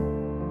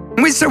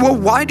 And we said, "Well,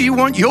 why do you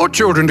want your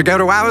children to go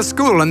to our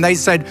school?" And they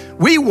said,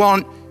 "We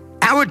want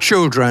our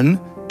children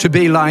to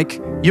be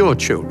like your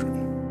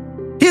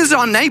children." Here's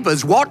our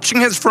neighbors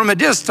watching us from a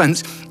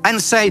distance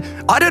and say,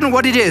 "I don't know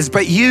what it is,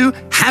 but you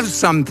have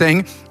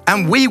something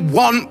and we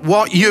want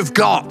what you've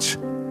got."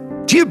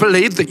 Do you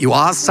believe that you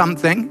are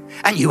something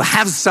and you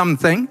have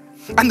something?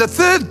 And the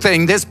third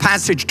thing this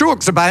passage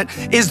talks about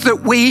is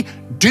that we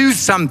do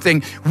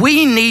something.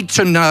 We need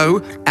to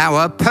know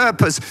our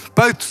purpose.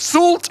 Both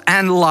salt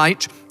and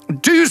light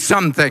do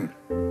something.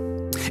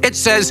 It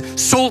says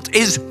salt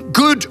is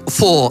good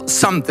for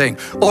something,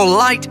 or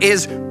light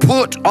is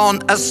put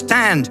on a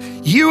stand.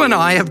 You and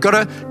I have got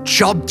a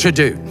job to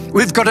do.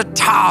 We've got a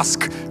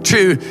task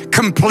to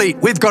complete.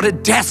 We've got a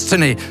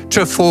destiny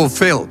to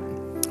fulfill.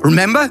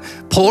 Remember,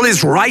 Paul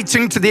is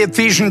writing to the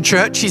Ephesian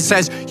church. He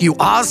says, you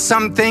are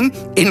something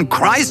in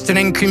Christ and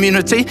in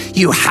community.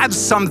 You have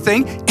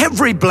something,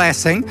 every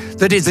blessing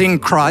that is in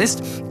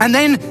Christ. And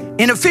then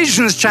in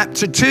Ephesians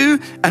chapter 2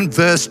 and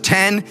verse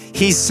 10,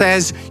 he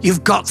says,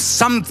 you've got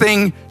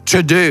something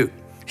to do.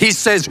 He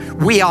says,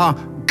 we are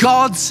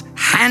God's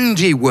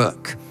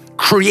handiwork,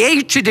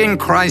 created in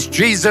Christ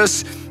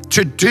Jesus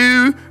to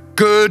do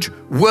good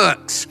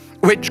works,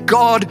 which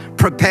God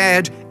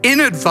prepared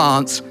in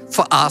advance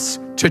for us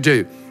to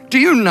do. Do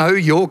you know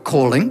your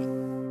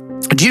calling?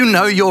 Do you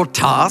know your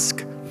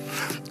task?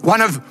 One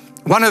of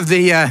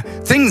the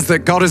things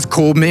that God has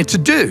called me to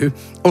do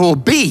or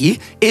be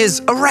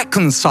is a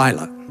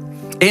reconciler.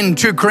 In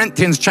 2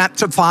 Corinthians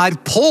chapter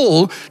 5,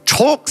 Paul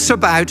talks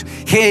about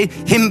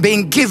him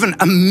being given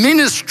a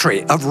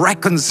ministry of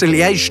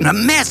reconciliation, a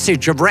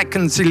message of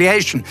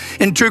reconciliation.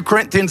 In 2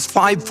 Corinthians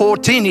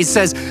 5:14, he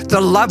says,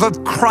 the love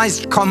of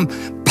Christ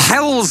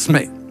compels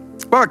me.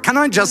 Well, can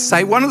I just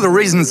say, one of the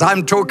reasons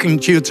I'm talking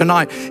to you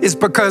tonight is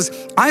because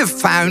I have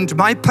found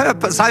my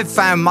purpose. I've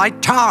found my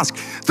task.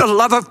 The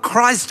love of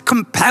Christ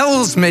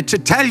compels me to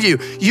tell you,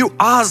 you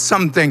are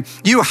something,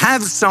 you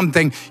have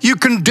something, you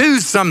can do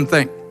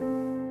something.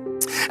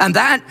 And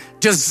that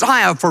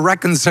desire for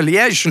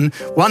reconciliation,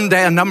 one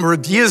day a number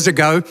of years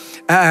ago,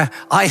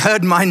 I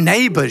heard my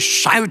neighbors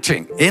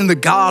shouting in the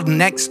garden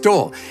next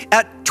door.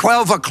 At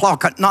 12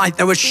 o'clock at night,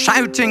 they were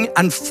shouting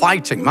and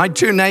fighting, my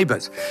two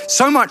neighbors.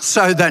 So much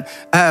so that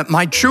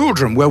my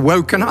children were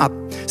woken up.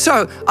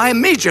 So I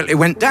immediately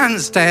went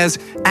downstairs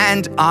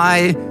and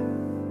I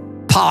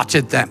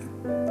parted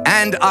them.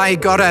 And I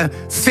got a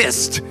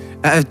fist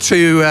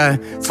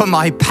for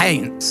my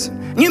pains.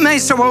 And you may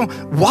say, well,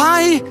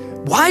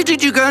 why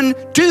did you go and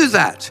do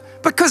that?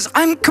 Because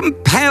I'm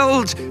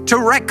compelled to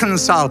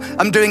reconcile.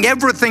 I'm doing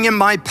everything in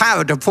my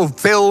power to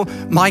fulfill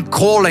my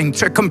calling,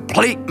 to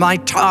complete my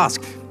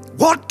task.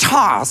 What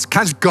task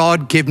has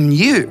God given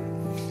you?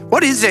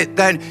 What is it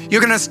that you're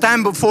going to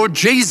stand before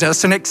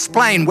Jesus and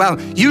explain, well,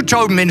 you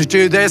told me to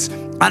do this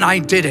and I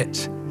did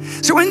it.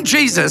 So when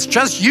Jesus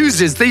just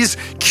uses these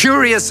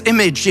curious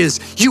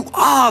images, you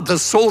are the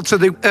salt of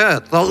the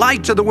earth, the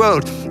light of the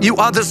world. You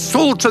are the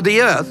salt of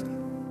the earth.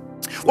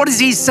 What is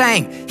he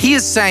saying? He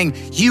is saying,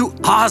 you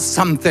are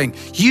something.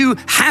 You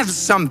have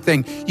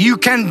something. You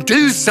can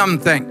do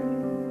something.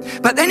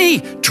 But then he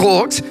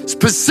talks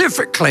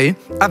specifically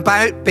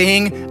about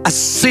being a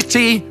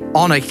city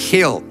on a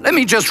hill. Let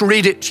me just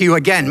read it to you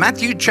again.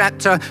 Matthew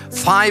chapter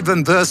 5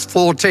 and verse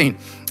 14.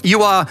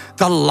 You are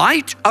the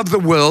light of the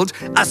world.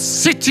 A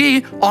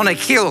city on a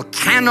hill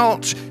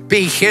cannot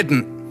be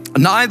hidden.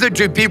 Neither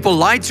do people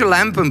light a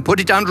lamp and put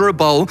it under a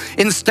bowl.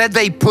 Instead,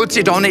 they put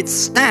it on its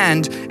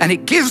stand, and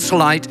it gives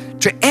light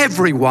to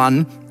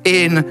everyone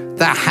in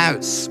the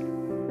house.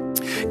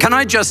 Can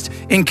I just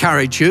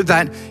encourage you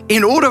that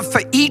in order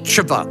for each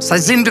of us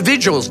as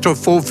individuals to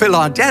fulfill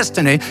our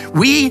destiny,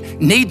 we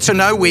need to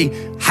know we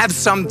have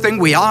something,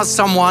 we are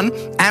someone,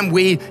 and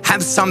we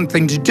have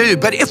something to do.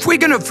 But if we're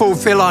going to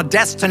fulfill our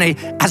destiny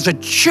as a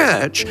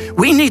church,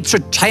 we need to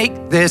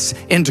take this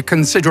into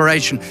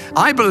consideration.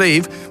 I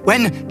believe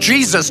when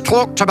Jesus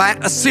talked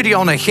about a city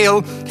on a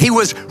hill, he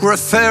was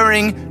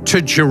referring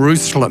to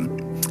Jerusalem.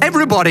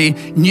 Everybody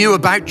knew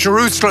about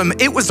Jerusalem.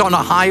 It was on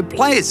a high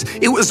place.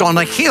 It was on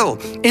a hill.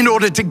 In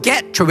order to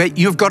get to it,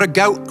 you've got to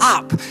go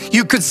up.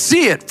 You could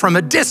see it from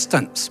a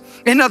distance.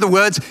 In other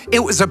words,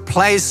 it was a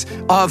place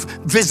of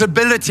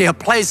visibility, a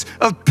place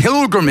of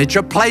pilgrimage,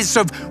 a place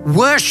of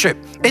worship.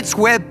 It's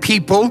where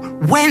people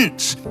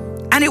went.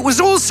 And it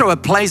was also a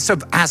place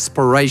of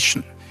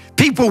aspiration.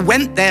 People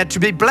went there to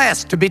be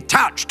blessed, to be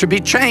touched, to be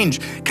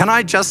changed. Can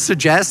I just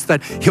suggest that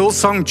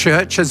Hillsong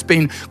Church has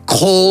been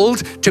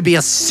called to be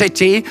a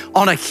city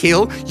on a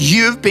hill?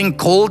 You've been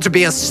called to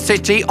be a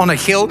city on a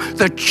hill.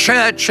 The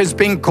church has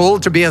been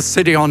called to be a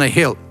city on a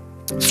hill.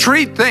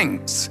 3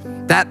 things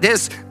that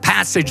this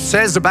passage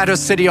says about a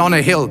city on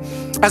a hill.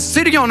 A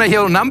city on a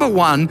hill, number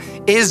 1,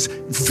 is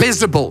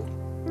visible.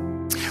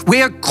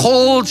 We are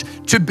called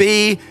to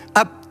be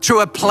to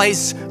a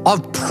place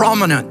of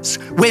prominence.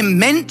 We're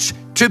meant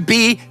to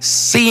be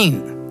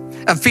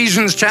seen.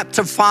 Ephesians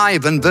chapter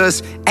 5 and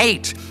verse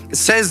 8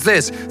 says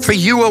this, "For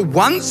you were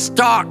once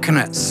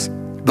darkness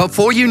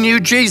before you knew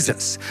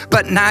Jesus,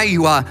 but now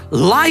you are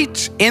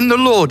light in the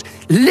Lord.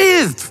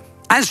 Live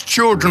as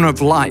children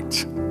of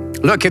light."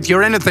 Look, if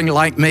you're anything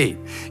like me,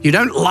 you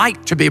don't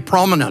like to be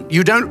prominent.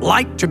 You don't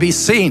like to be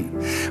seen.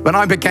 When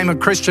I became a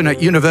Christian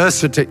at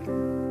university,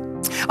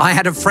 I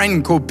had a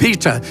friend called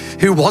Peter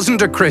who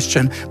wasn't a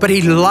Christian, but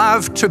he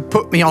loved to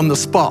put me on the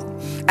spot.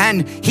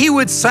 And he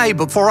would say,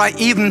 before I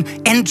even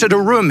entered a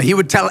room, he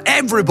would tell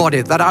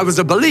everybody that I was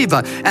a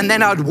believer. And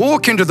then I'd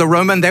walk into the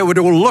room and they would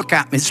all look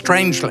at me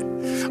strangely.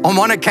 On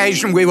one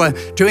occasion, we were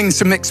doing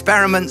some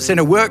experiments in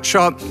a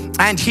workshop,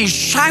 and he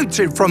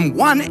shouted from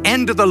one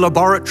end of the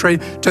laboratory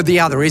to the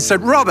other. He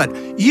said, "Robert,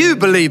 you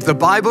believe the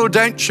Bible,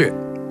 don't you?"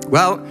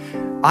 Well,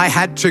 I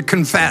had to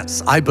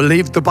confess, I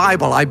believed the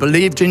Bible. I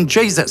believed in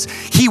Jesus.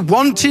 He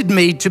wanted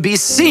me to be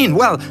seen.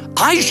 Well,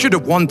 I should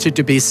have wanted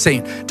to be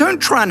seen.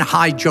 Don't try and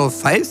hide your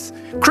faith.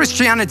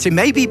 Christianity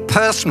may be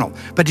personal,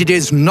 but it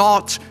is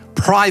not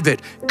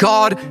private.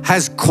 God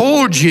has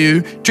called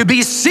you to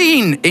be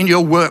seen in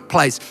your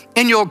workplace,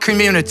 in your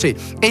community,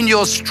 in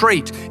your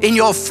street, in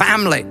your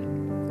family.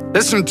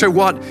 Listen to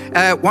what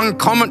one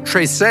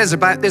commentary says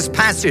about this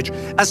passage.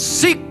 A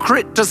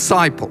secret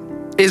disciple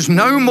is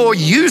no more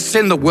use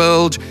in the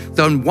world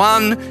than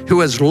one who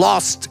has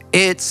lost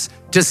its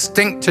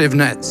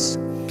distinctiveness.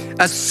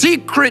 A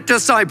secret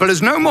disciple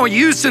is no more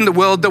use in the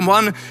world than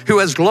one who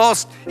has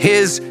lost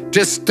his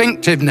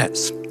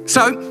distinctiveness.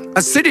 So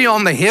a city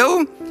on the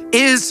hill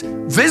is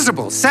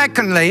visible.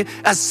 Secondly,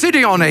 a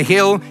city on a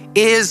hill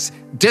is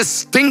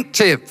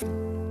distinctive.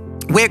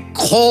 We're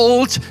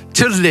called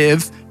to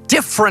live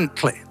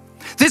differently.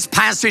 This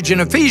passage in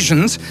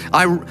Ephesians,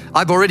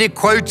 I've already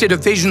quoted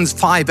Ephesians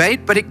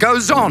 5:8, but it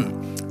goes on.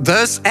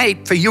 Verse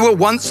 8, "For you were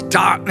once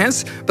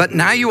darkness, but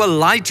now you are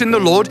light in the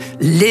Lord.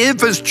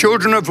 Live as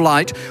children of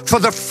light, for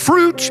the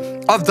fruit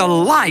of the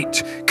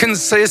light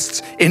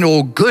consists in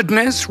all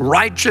goodness,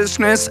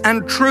 righteousness,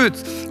 and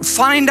truth.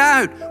 Find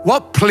out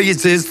what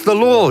pleases the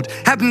Lord.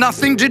 Have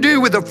nothing to do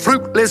with the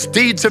fruitless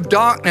deeds of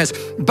darkness,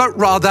 but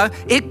rather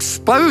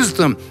expose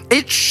them.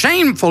 It's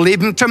shameful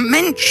even to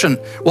mention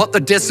what the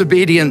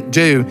disobedient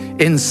do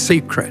in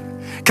secret."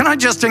 Can I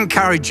just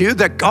encourage you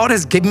that God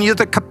has given you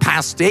the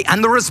capacity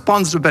and the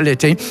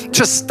responsibility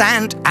to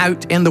stand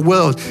out in the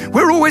world?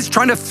 We're always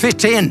trying to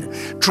fit in,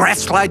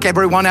 dress like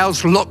everyone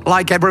else, look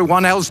like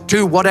everyone else,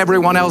 do what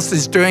everyone else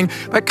is doing.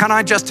 But can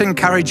I just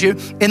encourage you,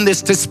 in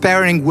this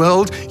despairing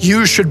world,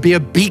 you should be a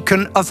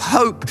beacon of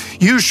hope.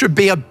 You should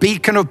be a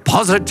beacon of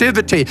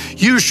positivity.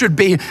 You should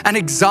be an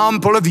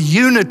example of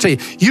unity.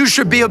 You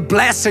should be a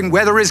blessing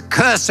where there is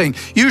cursing.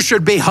 You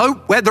should be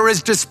hope where there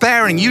is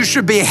despairing. You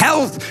should be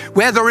health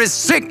where there is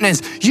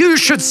sickness. You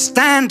should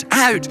stand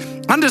out.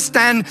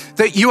 Understand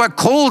that you are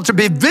called to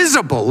be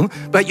visible,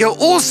 but you're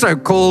also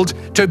called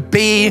to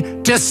be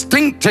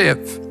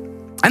distinctive.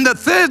 And the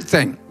third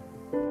thing,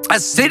 a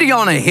city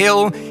on a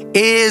hill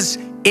is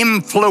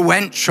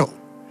influential.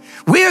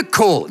 We're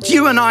called,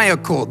 you and I are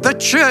called, the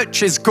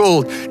church is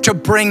called to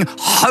bring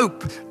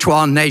hope to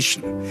our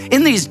nation.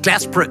 In these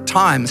desperate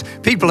times,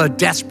 people are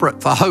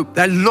desperate for hope.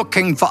 They're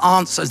looking for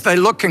answers. They're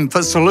looking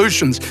for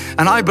solutions.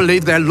 And I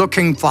believe they're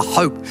looking for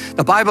hope.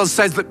 The Bible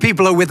says that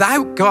people are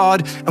without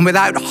God and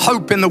without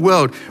hope in the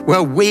world.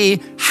 Well,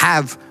 we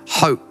have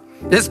hope.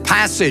 This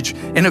passage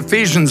in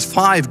Ephesians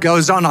 5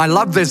 goes on. I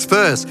love this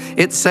verse.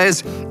 It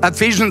says,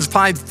 Ephesians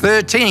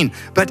 5:13,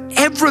 but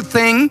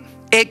everything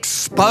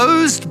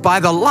exposed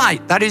by the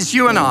light, that is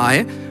you and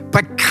I,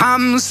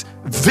 becomes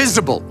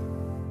visible.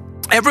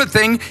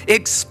 Everything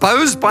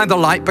exposed by the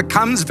light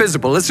becomes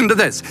visible. Listen to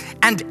this.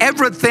 And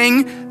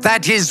everything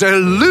that is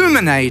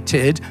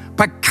illuminated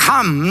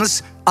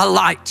becomes a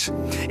light.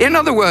 In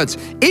other words,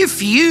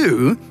 if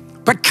you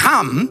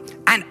become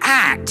and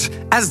act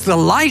as the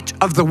light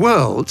of the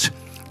world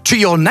to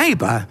your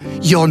neighbor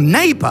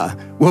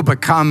will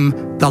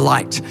become the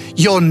light.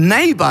 Your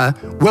neighbor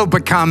will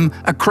become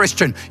a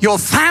Christian. Your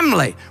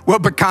family will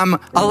become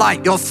a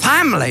light. Your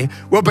family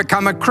will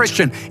become a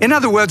Christian. In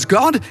other words,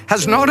 God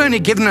has not only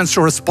given us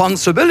a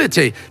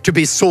responsibility to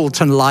be salt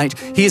and light,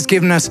 He has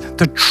given us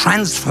the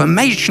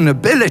transformation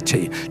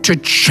ability to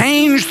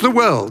change the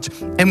world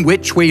in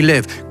which we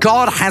live.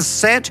 God has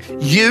set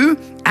you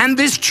and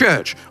this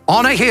church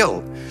on a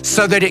hill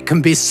so that it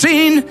can be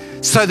seen,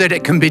 so that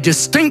it can be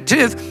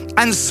distinctive,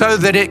 and so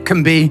that it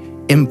can be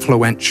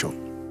influential.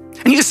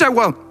 And you say,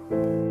 well,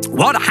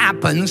 what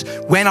happens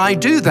when I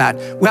do that?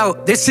 Well,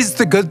 this is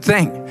the good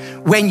thing.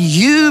 When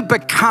you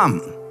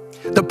become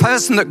the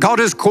person that God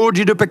has called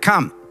you to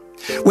become,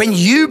 when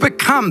you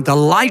become the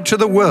light of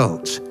the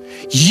world,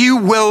 you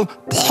will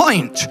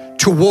point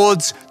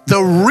towards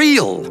the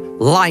real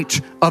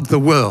light of the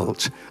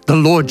world, the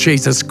Lord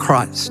Jesus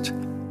Christ.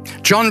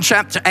 John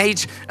chapter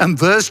 8 and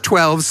verse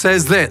 12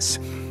 says this,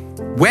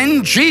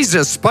 when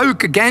Jesus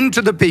spoke again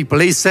to the people,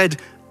 He said,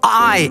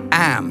 I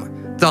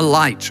am the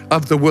light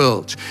of the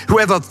world.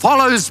 Whoever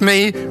follows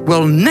me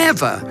will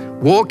never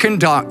walk in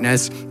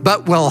darkness,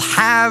 but will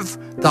have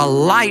the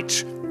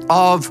light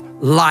of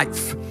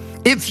life.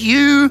 If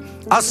you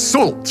are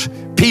salt,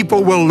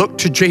 people will look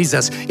to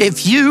Jesus.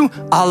 If you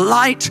are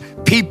light,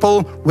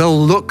 people will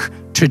look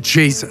to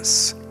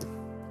Jesus.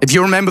 If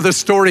you remember the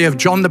story of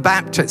John the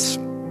Baptist,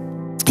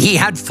 he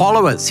had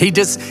followers, he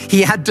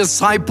had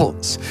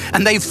disciples,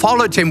 and they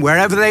followed him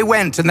wherever they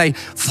went, and they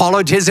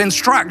followed his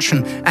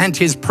instruction and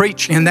his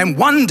preaching. And then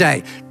one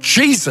day,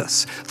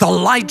 Jesus, the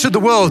light of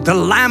the world, the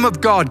Lamb of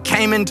God,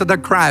 came into the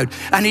crowd,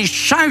 and he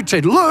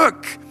shouted,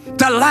 look,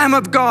 the Lamb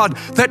of God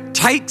that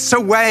takes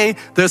away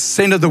the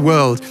sin of the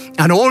world.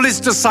 And all his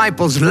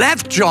disciples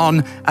left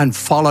John and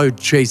followed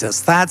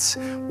Jesus. That's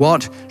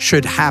what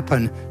should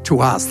happen to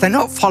us. They're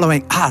not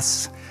following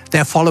us.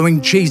 They're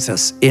following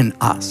Jesus in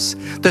us.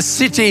 The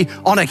city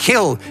on a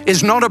hill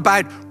is not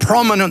about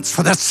prominence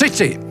for the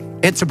city.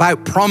 It's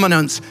about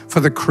prominence for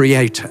the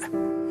Creator.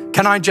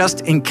 Can I just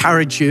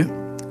encourage you,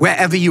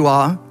 wherever you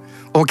are,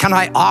 or can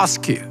I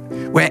ask you,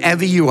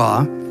 wherever you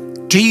are,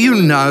 do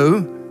you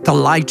know the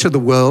light of the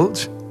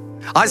world?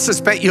 I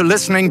suspect you're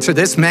listening to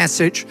this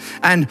message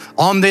and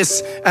on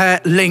this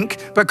link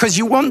because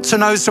you want to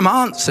know some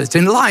answers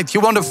in life.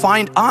 You want to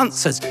find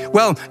answers.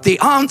 Well, the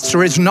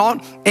answer is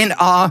not in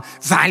our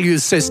value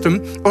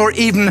system or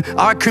even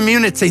our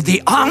community.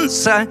 The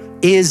answer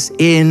is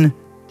in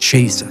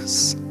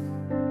Jesus.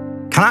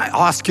 Can I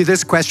ask you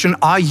this question?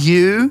 Are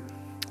you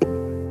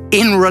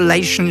in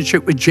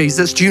relationship with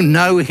Jesus? Do you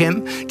know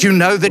Him? Do you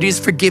know that He's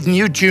forgiven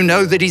you? Do you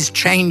know that He's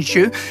changed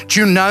you? Do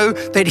you know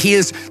that He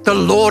is the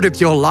Lord of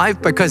your life?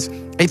 Because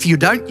if you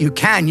don't, you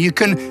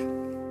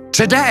can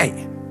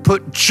today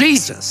put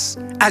Jesus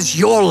as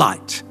your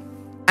light.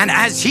 And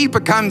as He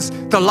becomes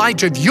the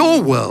light of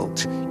your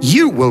world,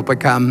 you will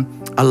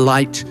become a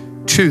light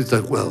to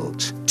the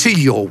world, to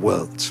your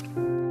world.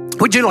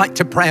 Would you like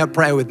to pray a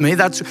prayer with me?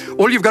 That's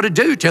all you've got to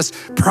do. Just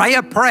pray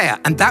a prayer,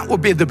 and that will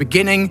be the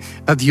beginning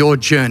of your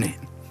journey.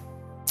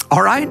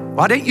 All right?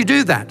 Why don't you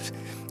do that?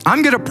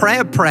 I'm going to pray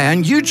a prayer,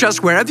 and you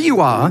just, wherever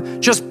you are,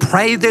 just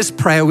pray this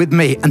prayer with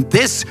me. And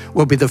this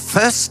will be the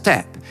first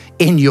step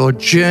in your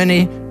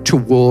journey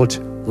toward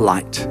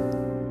light.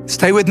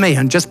 Stay with me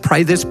and just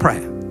pray this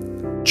prayer.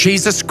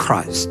 Jesus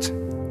Christ,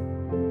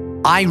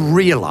 I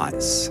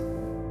realize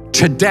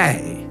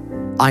today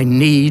I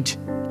need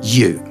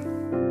you.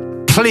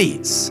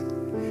 Please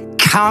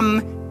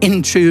come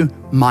into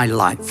my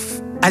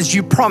life as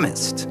you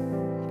promised.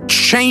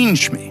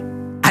 Change me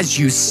as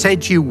you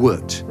said you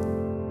would.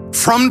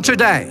 From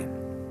today,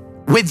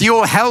 with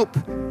your help,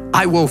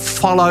 I will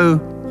follow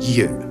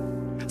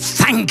you.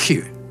 Thank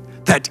you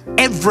that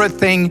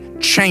everything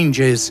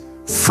changes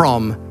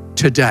from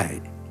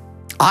today.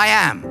 I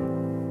am,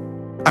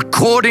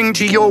 according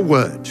to your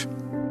word,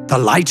 the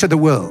light of the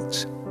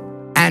world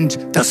and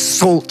the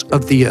salt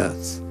of the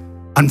earth.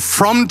 And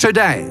from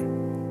today,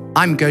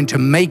 I'm going to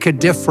make a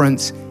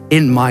difference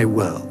in my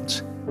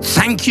world.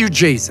 Thank you,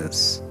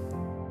 Jesus.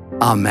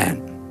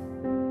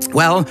 Amen.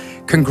 Well,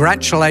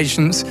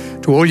 congratulations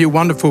to all you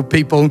wonderful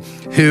people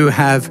who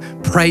have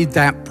prayed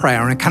that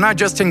prayer. And can I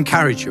just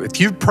encourage you, if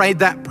you've prayed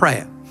that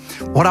prayer,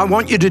 what I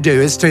want you to do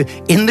is to,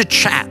 in the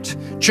chat,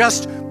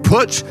 just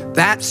put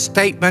that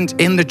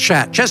statement in the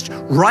chat. Just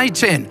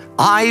write in,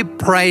 I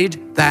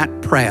prayed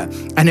that prayer.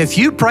 And if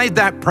you prayed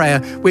that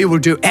prayer, we will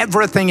do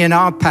everything in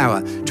our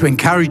power to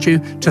encourage you,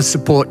 to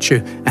support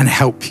you, and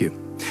help you.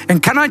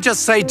 And can I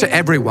just say to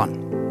everyone,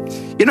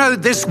 you know,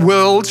 this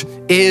world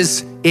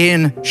is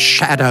in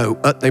shadow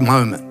at the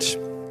moment.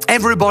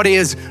 Everybody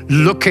is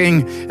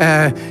looking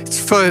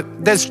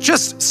there's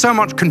just so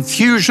much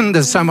confusion,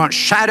 there's so much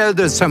shadow,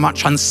 there's so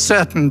much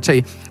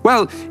uncertainty.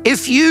 Well,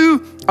 if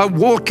you are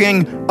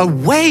walking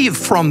away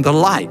from the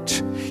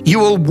light, you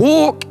will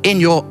walk in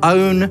your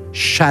own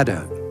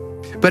shadow.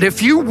 But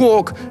if you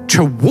walk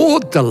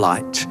toward the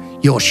light,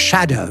 your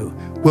shadow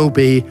will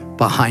be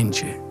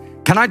behind you.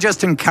 Can I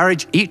just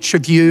encourage each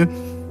of you,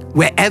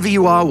 wherever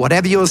you are,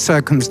 whatever your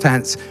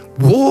circumstance,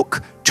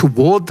 walk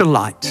toward the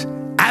light,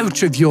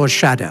 out of your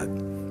shadow,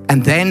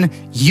 and then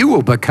you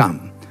will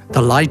become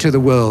the light of the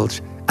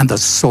world and the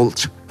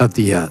salt of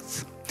the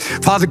earth.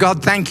 Father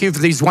God, thank you for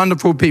these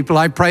wonderful people.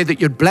 I pray that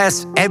you'd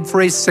bless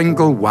every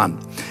single one.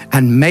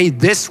 And may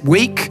this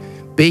week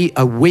be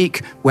a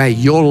week where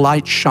your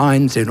light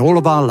shines in all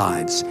of our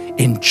lives.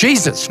 In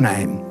Jesus'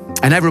 name.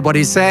 And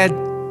everybody said,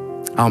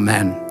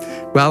 Amen.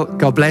 Well,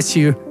 God bless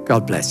you.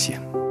 God bless you.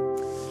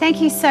 Thank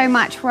you so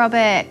much,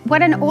 Robert.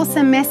 What an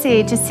awesome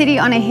message, a city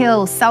on a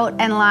hill, salt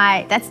and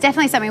light. That's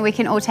definitely something we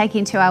can all take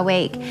into our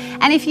week.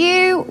 And if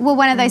you were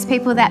one of those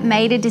people that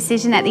made a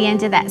decision at the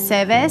end of that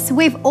service,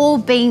 we've all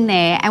been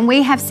there, and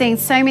we have seen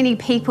so many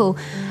people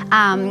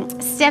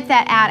step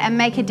that out and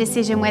make a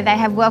decision where they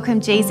have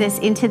welcomed Jesus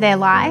into their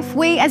life.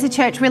 We as a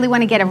church really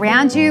want to get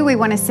around you. We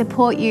want to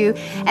support you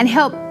and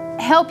help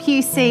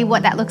you see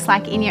what that looks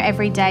like in your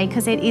everyday,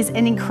 because it is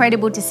an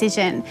incredible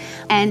decision.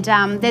 And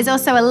there's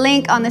also a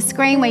link on the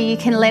screen where you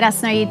can let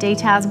us know your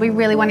details. We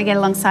really want to get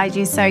alongside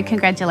you, so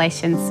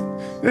congratulations.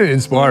 Yeah,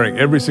 inspiring.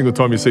 Every single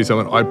time you see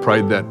someone, I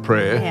prayed that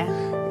prayer.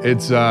 Yeah.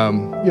 It's,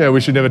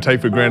 we should never take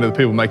for granted the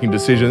people making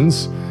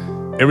decisions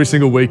every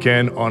single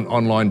weekend on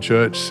online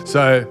church.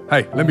 So,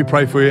 hey, let me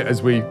pray for you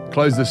as we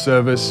close this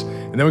service,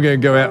 and then we're going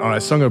to go out on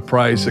a song of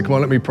praise. So come on,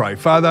 let me pray.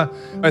 Father,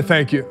 I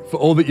thank you for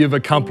all that you've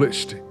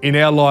accomplished in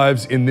our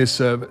lives in this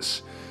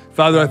service.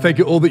 Father, I thank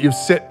you all that you've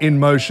set in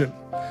motion.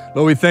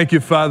 Lord, we thank you,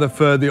 Father,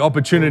 for the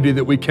opportunity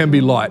that we can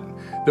be light,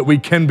 that we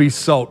can be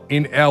salt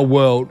in our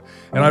world.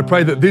 And I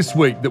pray that this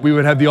week that we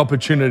would have the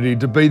opportunity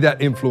to be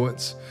that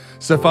influence.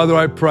 So, Father,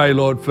 I pray,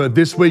 Lord, for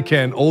this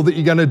weekend, all that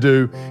you're going to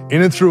do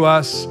in and through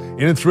us,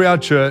 in and through our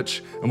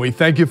church, and we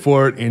thank you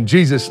for it. In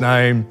Jesus'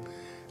 name,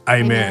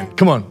 amen.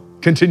 Come on,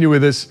 continue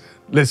with us.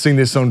 Let's sing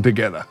this song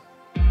together.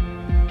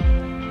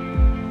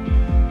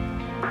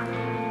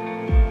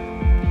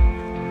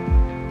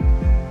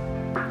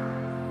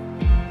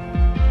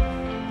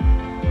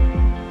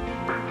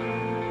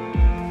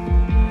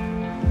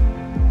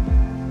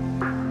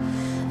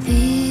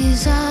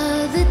 These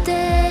are the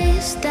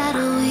days that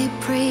we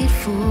prayed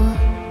for.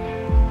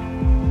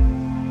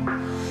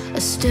 A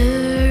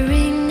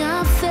stirring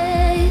of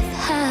faith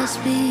has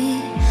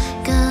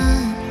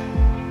begun,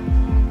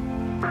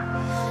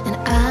 and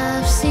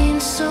I've seen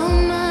so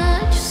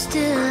much.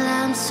 Still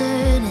I'm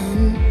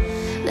certain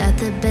that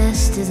the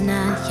best is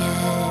not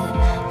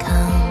yet